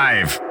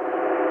 5.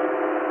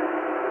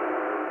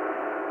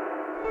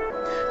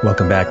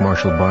 Welcome back.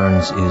 Marshall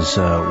Barnes is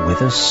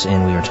with us,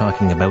 and we are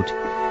talking about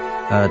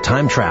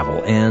time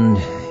travel, and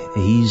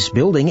he's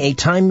building a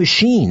time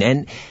machine.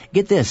 And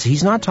get this,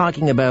 he's not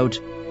talking about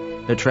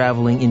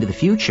traveling into the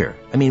future.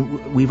 I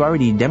mean, we've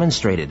already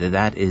demonstrated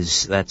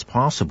that's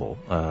possible,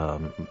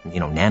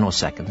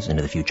 nanoseconds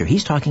into the future.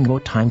 He's talking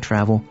about time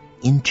travel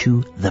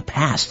into the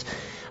past,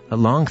 a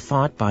long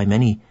thought by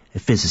many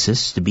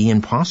physicists to be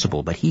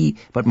impossible.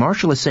 But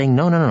Marshall is saying,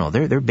 no.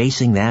 They're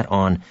basing that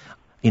on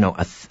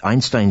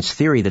Einstein's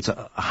theory that's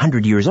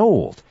 100 years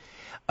old.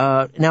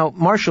 Now,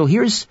 Marshall,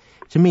 here's,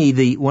 to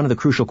me, one of the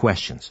crucial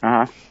questions.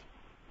 Uh-huh.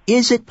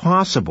 Is it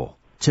possible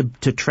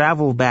to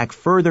travel back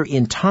further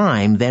in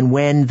time than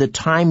when the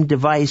time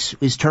device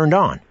is turned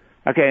on?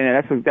 Okay,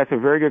 now that's a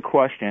very good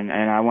question,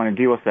 and I want to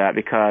deal with that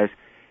because,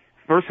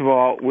 first of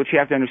all, what you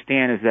have to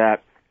understand is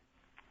that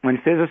when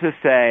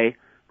physicists say,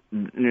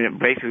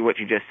 basically what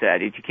you just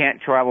said, if you can't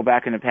travel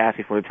back in the past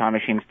before the time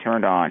machine's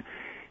turned on,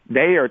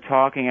 they are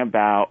talking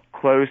about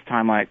closed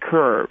timeline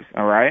curves,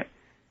 all right?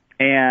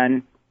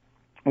 And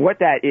what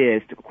that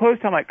is,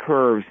 closed timeline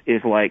curves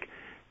is like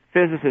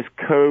physicists'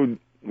 code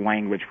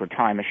language for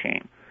time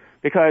machine.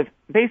 Because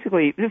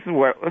basically, this is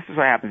what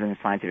happens in the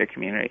scientific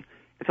community.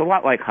 It's a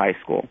lot like high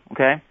school,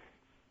 okay?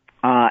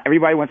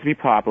 Everybody wants to be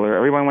popular.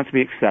 Everybody wants to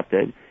be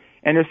accepted.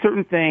 And there's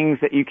certain things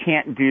that you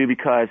can't do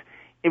because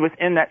it was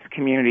in that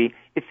community.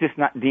 It's just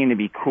not deemed to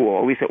be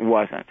cool. At least it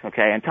wasn't,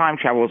 okay? And time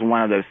travel is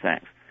one of those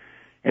things.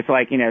 It's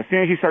like, as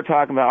soon as you start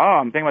talking about,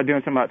 I'm thinking about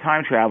doing something about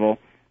time travel,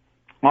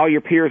 all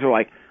your peers are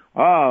like,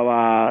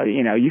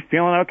 you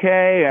feeling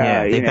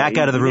okay? They back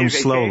out of the room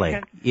slowly.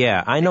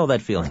 Yeah, I know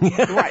that feeling.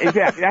 Right,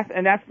 exactly.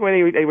 That's the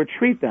way they would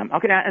treat them.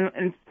 Okay, now,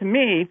 and to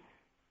me,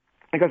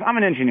 because I'm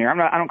an engineer,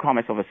 I don't call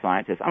myself a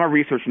scientist. I'm a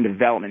research and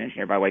development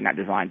engineer, by the way, not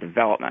design,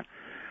 development.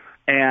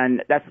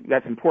 And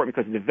that's important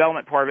because the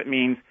development part of it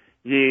means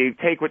you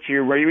take what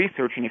you're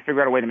researching and you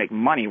figure out a way to make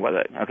money with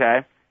it,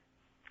 okay?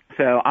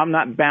 So I'm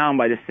not bound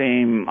by the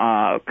same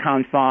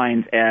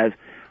confines as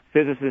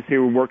physicists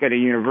who work at a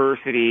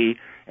university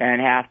and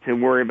have to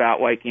worry about,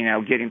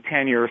 getting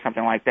tenure or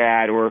something like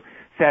that, or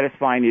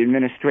satisfying the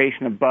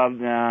administration above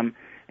them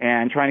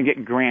and trying to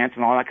get grants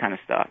and all that kind of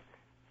stuff.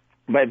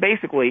 But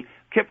basically,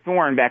 Kip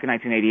Thorne back in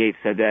 1988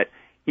 said that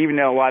even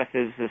though a lot of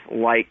physicists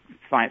like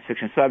science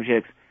fiction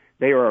subjects,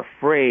 they are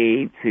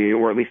afraid to,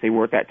 or at least they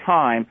were at that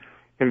time,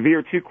 to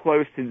veer too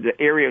close to the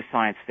area of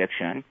science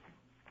fiction,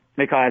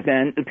 because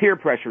then the peer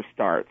pressure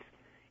starts.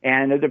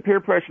 And the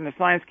peer pressure in the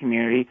science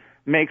community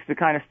makes the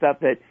kind of stuff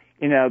that,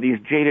 these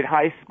jaded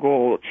high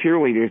school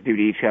cheerleaders do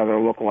to each other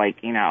look like,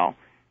 a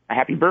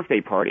happy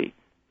birthday party.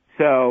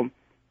 So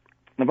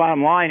the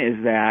bottom line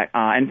is that,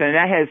 and then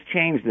that has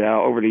changed,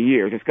 though, over the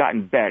years. It's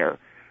gotten better.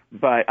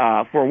 But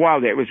for a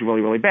while there, it was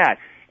really, really bad.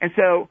 And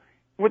so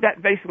what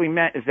that basically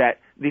meant is that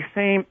the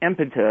same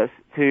impetus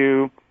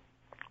to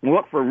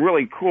look for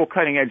really cool,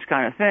 cutting-edge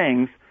kind of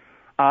things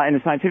in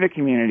the scientific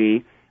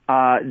community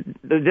that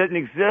doesn't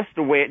exist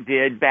the way it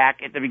did back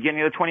at the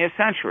beginning of the 20th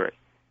century.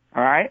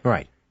 All right?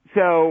 Right.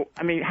 So,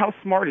 I mean, how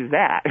smart is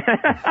that?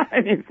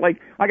 I mean, it's like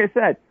I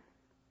said,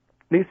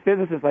 these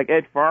physicists like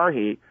Ed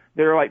Farhi,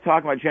 they're like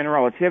talking about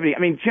general relativity. I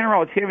mean,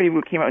 general relativity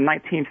came out in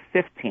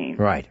 1915.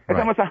 Right. It's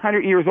almost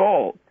 100 years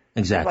old.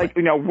 Exactly. It's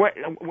like, what,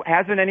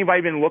 hasn't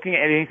anybody been looking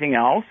at anything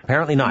else?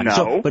 Apparently not. No.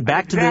 So, but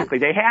back to exactly.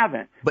 They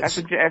haven't. That's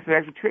the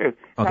truth.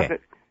 Okay.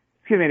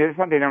 Excuse me. There's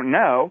something they don't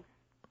know.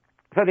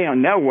 So they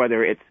don't know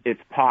whether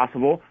it's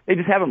possible. They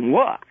just haven't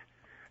looked.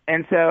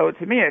 And so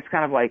to me, it's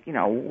kind of like,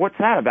 what's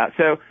that about?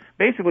 So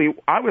basically,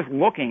 I was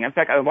looking. In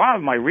fact, a lot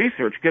of my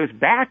research goes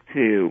back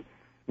to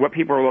what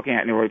people were looking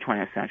at in the early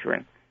 20th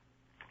century.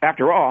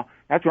 After all,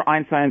 that's where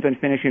Einstein's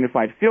unfinished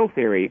unified field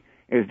theory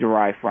is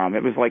derived from.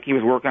 It was like he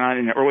was working on it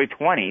in the early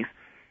 20s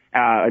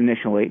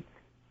initially,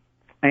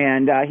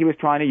 and he was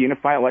trying to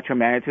unify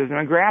electromagnetism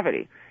and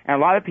gravity. And a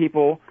lot of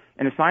people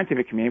in the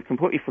scientific community have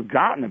completely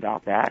forgotten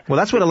about that. Well,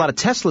 that's what a lot of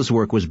Tesla's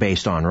work was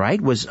based on, right?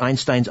 Was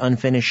Einstein's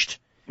unfinished?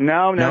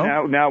 No.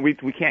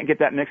 We can't get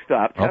that mixed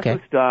up.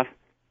 Tesla stuff.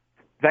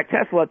 In fact,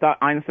 Tesla thought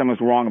Einstein was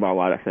wrong about a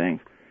lot of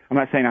things. I'm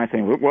not saying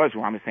Einstein was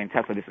wrong. I'm just saying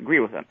Tesla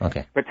disagreed with him.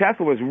 Okay. But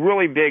Tesla was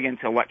really big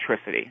into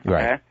electricity. Okay?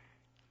 Right.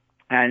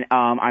 And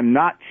I'm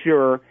not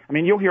sure. I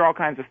mean, you'll hear all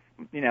kinds of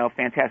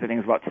fantastic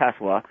things about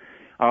Tesla,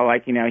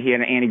 like he had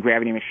an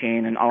anti-gravity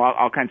machine and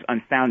all kinds of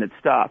unfounded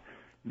stuff.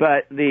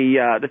 But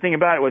the thing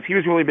about it was he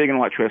was really big in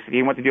electricity.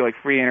 He wanted to do like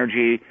free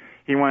energy.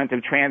 He wanted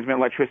to transmit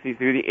electricity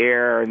through the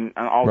air and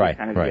all these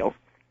kind of deals.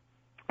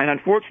 And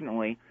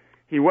unfortunately,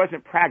 he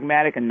wasn't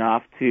pragmatic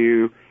enough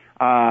to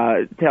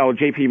tell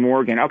J.P.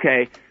 Morgan,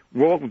 okay,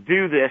 we'll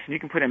do this, and you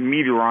can put a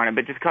meter on it,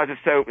 but just because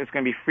it's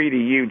going to be free to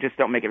you, just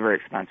don't make it very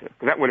expensive,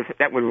 because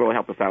that would really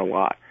help us out a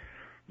lot.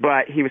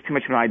 But he was too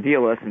much of an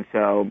idealist, and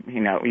so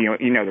you know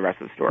the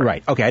rest of the story.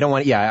 Right. Okay. I don't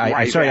want. Yeah.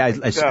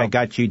 I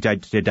got you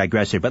to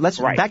digress here, but let's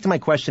back to my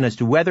question as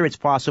to whether it's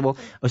possible.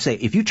 Let's say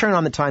if you turn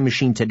on the time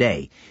machine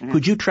today,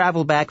 could you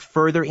travel back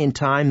further in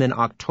time than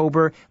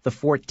October the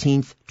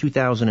 14th,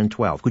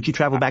 2012? Could you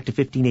travel back to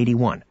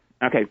 1581?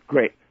 Okay.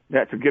 Great.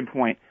 That's a good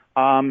point.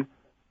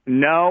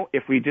 No,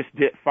 if we just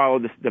follow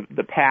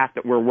the path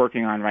that we're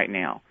working on right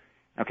now.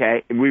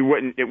 Okay,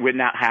 it would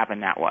not happen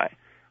that way.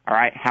 All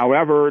right.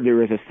 However,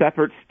 there is a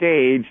separate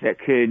stage that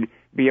could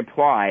be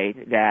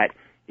applied that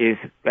is,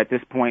 at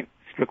this point,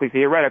 strictly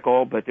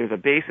theoretical, but there's a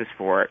basis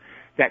for it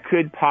that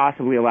could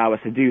possibly allow us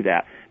to do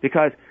that.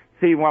 Because,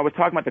 see, when I was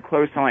talking about the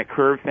closed time-like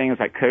curve things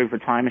like code for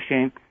time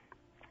machine,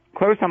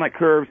 closed time-like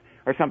curves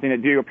are something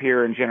that do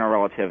appear in general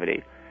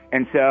relativity.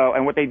 And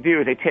what they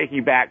do is they take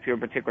you back to a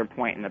particular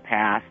point in the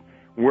past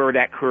where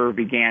that curve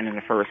began in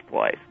the first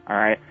place. All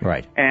right.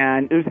 Right.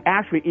 And there's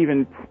actually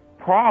even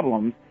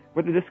problems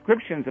with the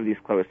descriptions of these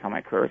closed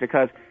time-like curves,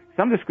 because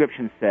some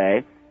descriptions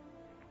say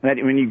that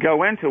when you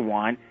go into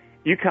one,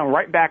 you come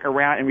right back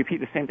around and repeat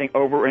the same thing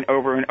over and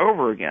over and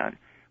over again.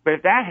 But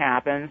if that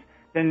happens,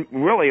 then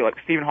really, like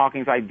Stephen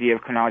Hawking's idea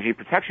of chronology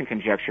protection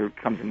conjecture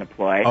comes into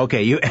play.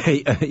 Okay, you're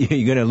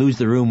going to lose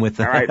the room with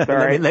the... All right,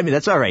 sorry.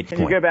 That's all right.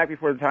 Can you go back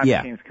before the time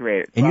machine is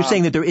created? And you're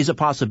saying that there is a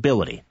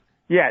possibility.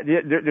 Yeah,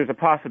 there's a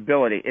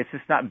possibility. It's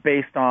just not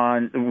based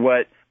on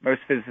what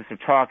most physicists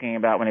are talking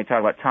about when they talk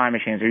about time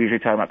machines. They're usually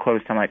talking about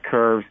closed time-like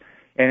curves.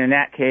 And in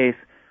that case,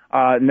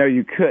 no,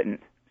 you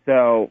couldn't.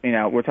 So,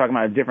 we're talking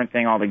about a different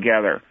thing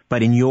altogether.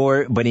 But in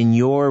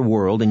your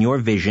world, in your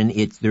vision,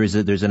 there's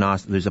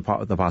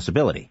the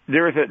possibility.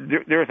 There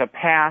is a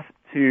path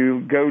to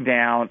go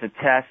down to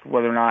test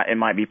whether or not it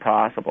might be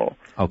possible.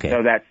 Okay.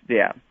 So that's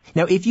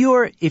Now, if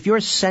you're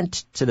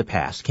sent to the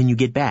past, can you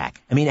get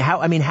back?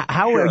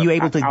 How sure. are you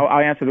able to? I'll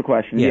answer the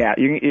question. Yeah.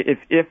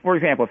 If for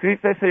example,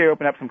 let's say you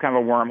open up some kind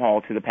of a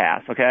wormhole to the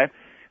past, okay?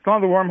 As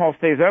long as the wormhole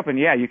stays open,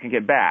 you can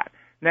get back.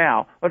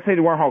 Now, let's say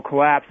the wormhole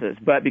collapses,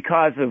 but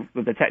because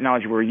of the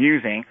technology we're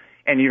using,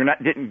 and you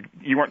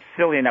weren't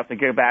silly enough to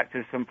go back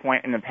to some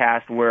point in the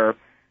past where,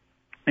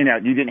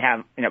 you didn't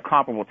have,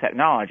 comparable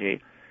technology.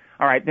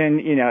 All right,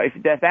 then,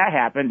 if that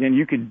happened, then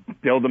you could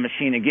build the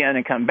machine again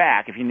and come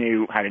back if you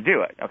knew how to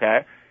do it,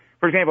 okay?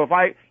 For example,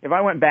 if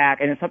I went back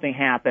and then something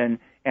happened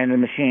and the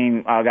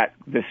machine got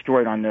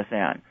destroyed on this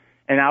end,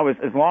 and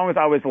as long as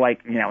I was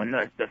like, in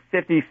the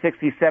 50s,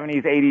 60s,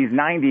 70s, 80s,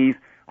 90s,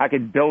 I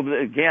could build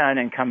it again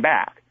and come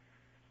back.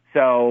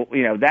 So,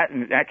 that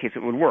in that case it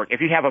would work.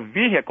 If you have a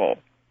vehicle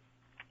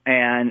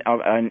and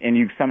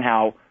you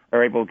somehow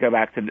are able to go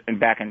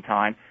back in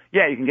time,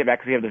 yeah, you can get back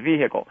because you have the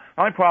vehicle.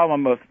 The only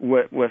problem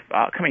with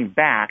coming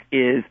back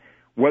is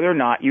whether or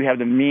not you have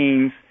the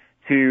means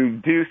to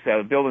do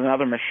so, build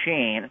another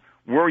machine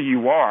where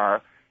you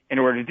are in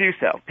order to do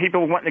so.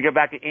 People wanting to go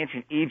back to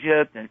ancient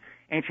Egypt and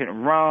ancient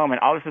Rome and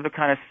all this other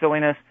kind of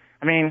silliness.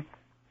 I mean,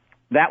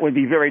 that would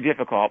be very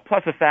difficult.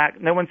 Plus the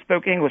fact no one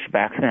spoke English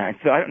back then,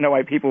 so I don't know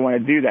why people want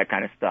to do that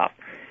kind of stuff.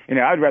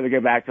 I'd rather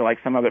go back to like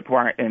some other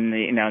part in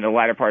the, in the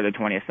latter part of the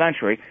 20th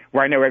century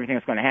where I know everything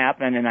that's going to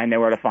happen and I know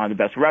where to find the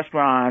best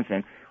restaurants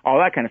and all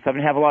that kind of stuff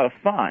and have a lot of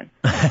fun.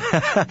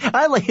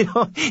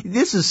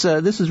 This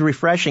is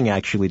refreshing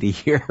actually to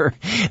hear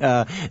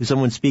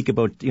someone speak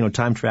about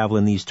time travel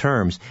in these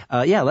terms.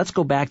 Let's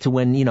go back to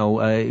when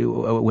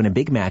when a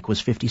Big Mac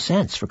was 50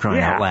 cents for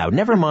crying out loud.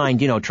 Never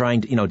mind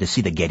trying to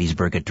see the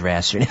Gettysburg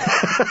Address. No,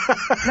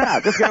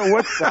 just go to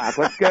Woodstock.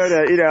 Let's go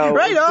to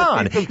right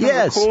on.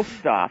 Yes, cool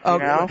stuff.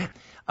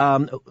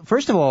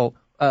 First of all.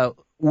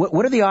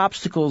 What are the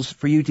obstacles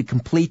for you to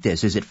complete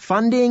this? Is it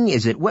funding?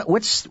 Is it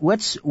what's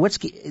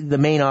the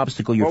main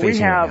obstacle you're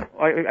facing? Well, we have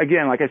right now?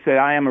 Again, like I said,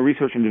 I am a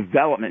research and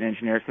development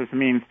engineer, so this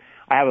means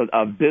I have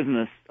a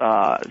business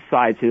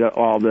side to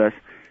all this.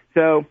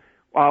 So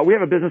we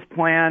have a business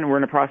plan. We're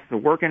in the process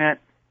of working it,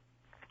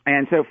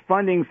 and so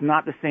funding's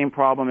not the same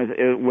problem as it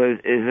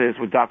is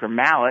with Dr.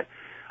 Mallett,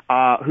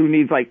 who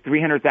needs like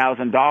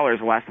 $300,000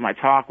 the last time I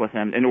talked with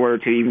him in order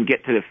to even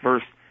get to the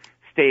first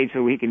stage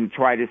so we can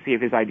try to see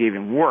if his idea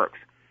even works.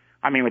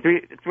 I mean,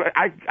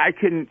 I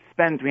couldn't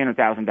spend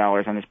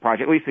 $300,000 on this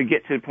project, at least to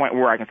get to the point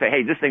where I can say,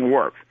 hey, this thing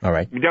works. All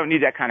right. We don't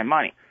need that kind of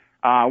money.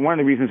 One of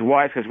the reasons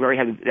why is because we already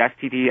have the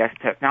STTS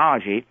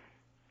technology,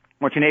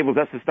 which enables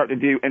us to start to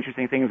do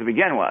interesting things to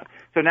begin with.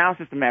 So now it's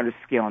just a matter of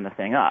scaling the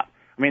thing up.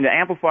 I mean, the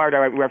amplifier that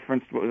I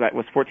referenced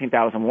was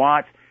 14,000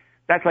 watts.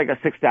 That's like a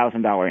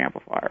 $6,000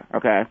 amplifier,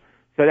 okay?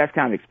 So that's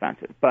kind of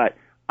expensive. But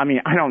I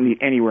mean, I don't need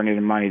anywhere near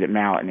the money that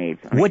Mallett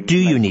needs. What do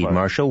you need,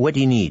 Marshall? What do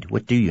you need?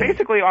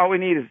 Basically, all we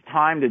need is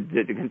time to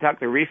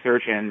conduct the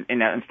research and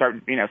start,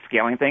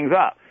 scaling things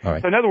up. All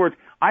right. So in other words,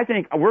 I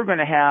think we're going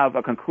to have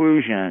a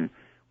conclusion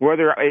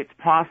whether it's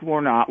possible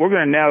or not. We're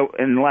going to know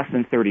in less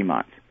than 30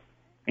 months.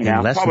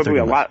 Probably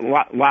a lot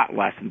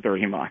less than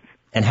 30 months.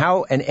 And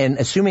how? And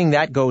assuming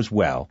that goes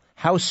well,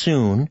 how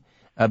soon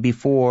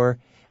before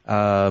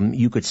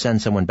you could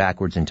send someone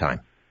backwards in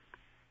time?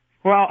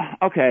 Well,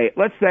 okay,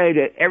 let's say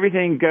that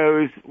everything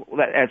goes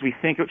as we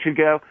think it should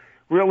go.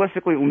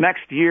 Realistically,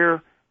 next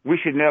year, we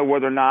should know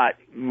whether or not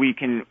we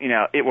can,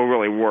 it will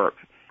really work.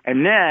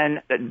 And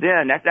then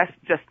that's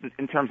just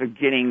in terms of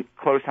getting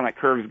close on that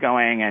curve's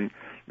going and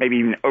maybe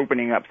even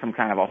opening up some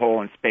kind of a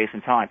hole in space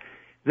and time.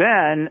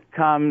 Then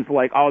comes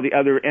like all the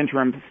other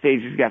interim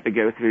stages you have to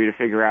go through to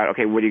figure out,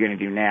 okay, what are you going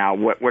to do now?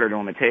 What are the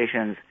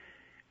limitations?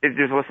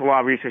 There's a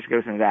lot of research that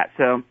goes into that.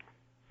 So,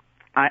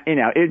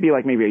 it'd be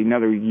like maybe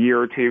another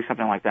year or two,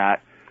 something like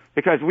that,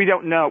 because we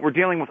don't know. We're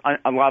dealing with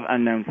a lot of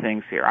unknown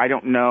things here. I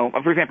don't know.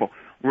 For example,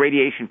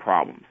 radiation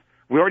problems.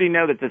 We already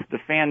know that the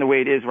fan, the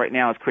way it is right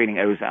now, is creating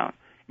ozone,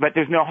 but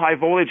there's no high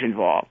voltage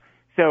involved.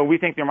 So we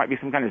think there might be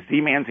some kind of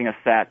Z-Mansing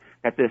effect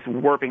that this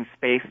warping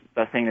space,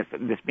 the thing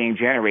that's being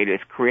generated,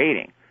 is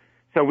creating.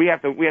 So we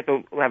have to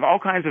have all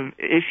kinds of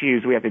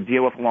issues we have to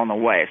deal with along the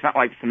way. It's not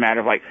like it's a matter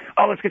of like,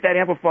 oh, let's get that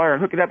amplifier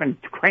and hook it up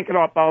and crank it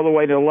up all the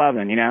way to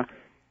 11.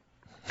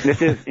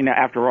 This is,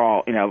 after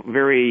all,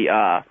 very,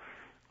 it's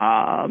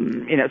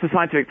a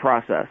scientific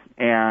process,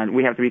 and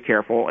we have to be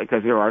careful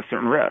because there are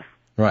certain risks.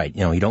 Right.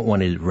 You don't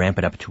want to ramp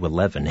it up to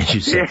 11, as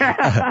you said.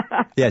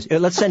 Yes.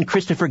 Let's send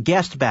Christopher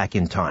Guest back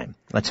in time.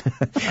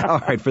 All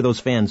right, for those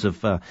fans of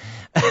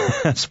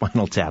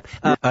Spinal Tap.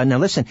 Now,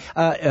 listen,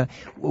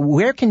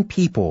 where can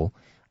people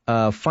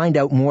find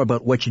out more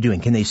about what you're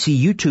doing? Can they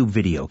see YouTube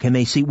video?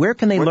 Where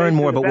can they learn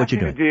more about what you're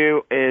doing? What they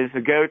do is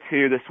to go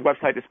to this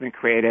website that's been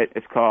created.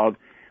 It's called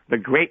The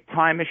Great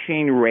Time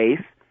Machine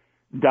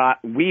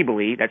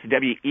Race.weebly, that's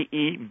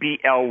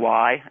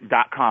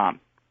WEEBLY.com.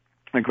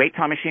 The Great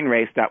Time Machine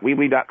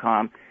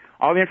Race.weebly.com.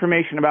 All the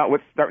information about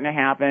what's starting to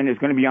happen is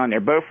going to be on there,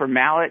 both for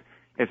Mallett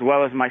as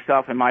well as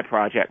myself and my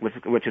project,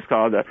 which is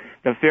called the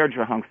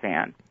Verdrahung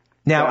fan.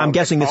 Now, I'm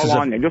guessing this is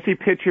on there. You'll see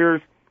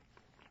pictures.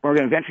 We're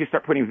going to eventually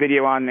start putting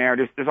video on there.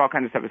 There's all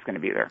kinds of stuff that's going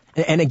to be there.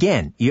 And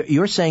again,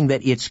 you're saying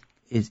that it's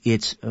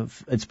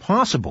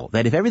possible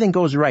that if everything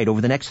goes right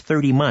over the next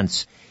 30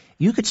 months,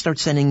 you could start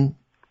sending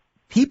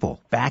people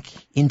back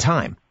in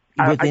time.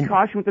 I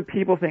caution with the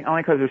people thing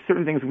only because there's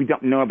certain things we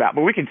don't know about.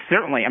 But we could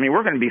certainly,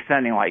 we're going to be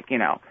sending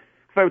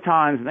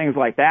photons and things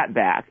like that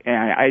back. And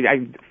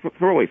I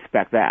thoroughly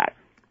expect that.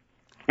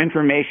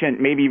 Information,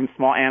 maybe even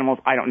small animals,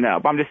 I don't know.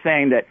 But I'm just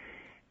saying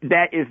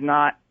that is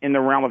not in the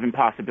realm of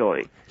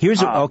impossibility.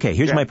 Here's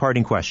my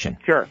parting question.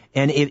 Sure.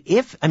 And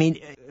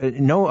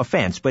no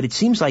offense, but it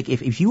seems like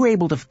if you were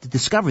able to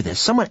discover this,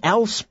 someone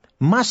else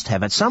must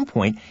have at some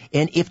point.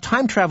 And if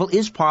time travel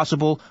is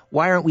possible,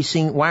 why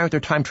aren't there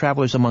time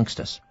travelers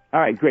amongst us? All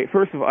right, great.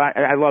 First of all,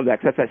 I love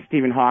that because that's that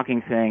Stephen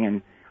Hawking thing,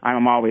 and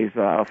I'm always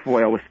a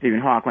foil with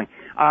Stephen Hawking.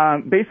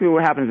 Basically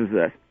what happens is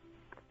this.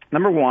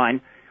 Number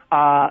one,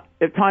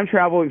 if time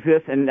travel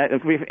exists, and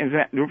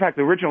in fact,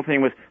 the original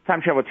thing was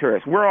time travel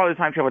tourists. Where are all the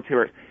time travel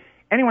tourists?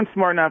 Anyone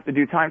smart enough to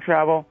do time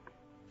travel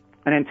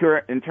and then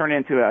turn it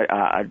into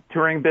a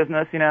touring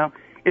business,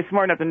 is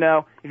smart enough to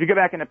know if you go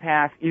back in the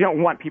past, you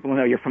don't want people to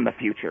know you're from the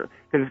future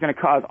because it's going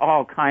to cause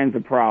all kinds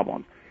of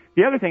problems.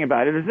 The other thing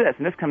about it is this,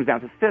 and this comes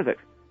down to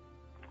physics.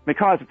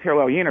 Because of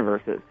parallel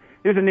universes,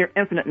 there's a near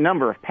infinite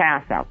number of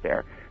paths out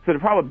there. So the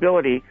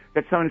probability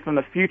that someone from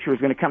the future is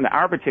going to come to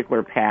our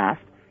particular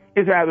past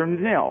is rather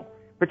nil,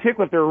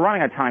 particularly if they're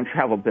running a time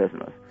travel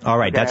business. All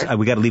right, okay?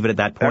 We got to leave it at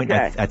that point.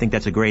 Okay. I think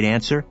that's a great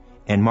answer.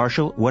 And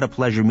Marshall, what a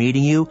pleasure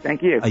meeting you.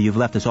 Thank you. You've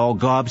left us all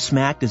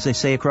gobsmacked, as they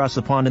say across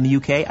the pond in the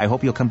UK. I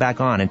hope you'll come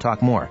back on and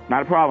talk more.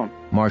 Not a problem.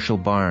 Marshall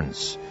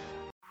Barnes.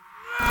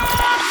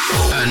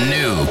 A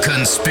new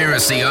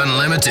Conspiracy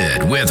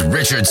Unlimited with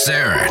Richard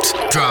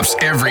Syrett drops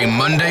every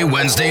Monday,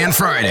 Wednesday, and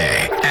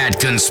Friday at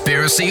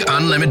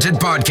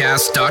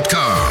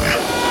conspiracyunlimitedpodcast.com.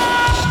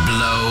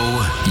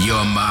 Blow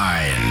your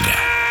mind.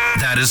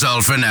 That is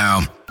all for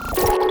now.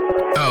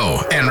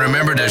 Oh, and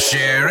remember to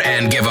share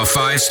and give a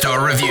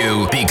 5-star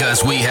review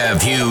because we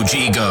have huge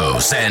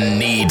egos and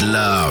need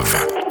love.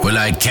 We're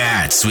like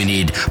cats. We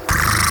need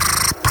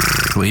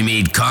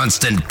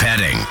constant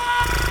petting.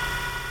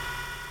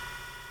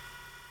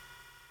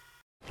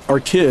 Our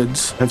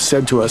kids have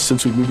said to us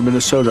since we moved to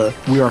Minnesota,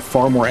 we are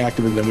far more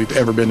active than we've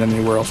ever been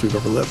anywhere else we've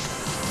ever lived.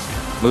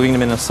 Moving to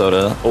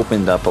Minnesota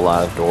opened up a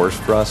lot of doors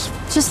for us.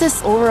 Just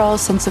this overall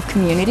sense of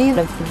community,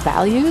 the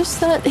values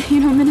that,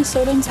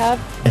 Minnesotans have.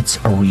 It's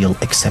a real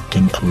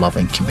accepting,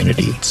 loving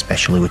community,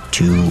 especially with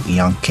 2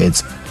 young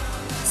kids.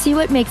 See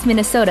what makes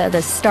Minnesota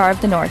the star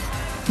of the North.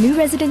 New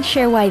residents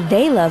share why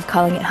they love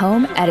calling it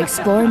home at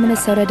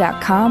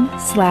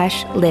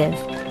exploreminnesota.com/live.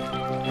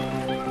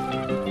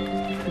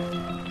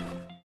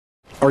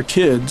 Our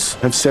kids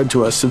have said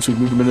to us since we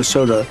moved to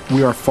Minnesota,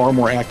 we are far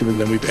more active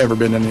than we've ever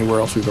been anywhere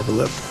else we've ever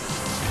lived.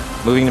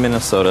 Moving to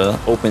Minnesota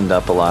opened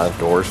up a lot of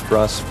doors for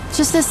us.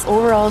 Just this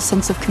overall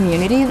sense of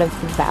community, the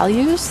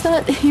values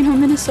that,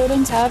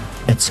 Minnesotans have.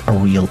 It's a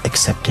real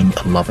accepting,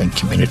 loving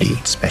community,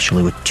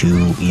 especially with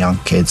 2 young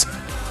kids.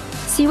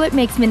 See what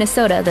makes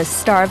Minnesota the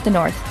star of the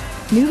North.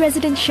 New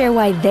residents share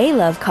why they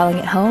love calling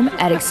it home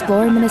at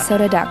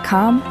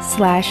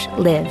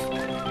exploreminnesota.com/live.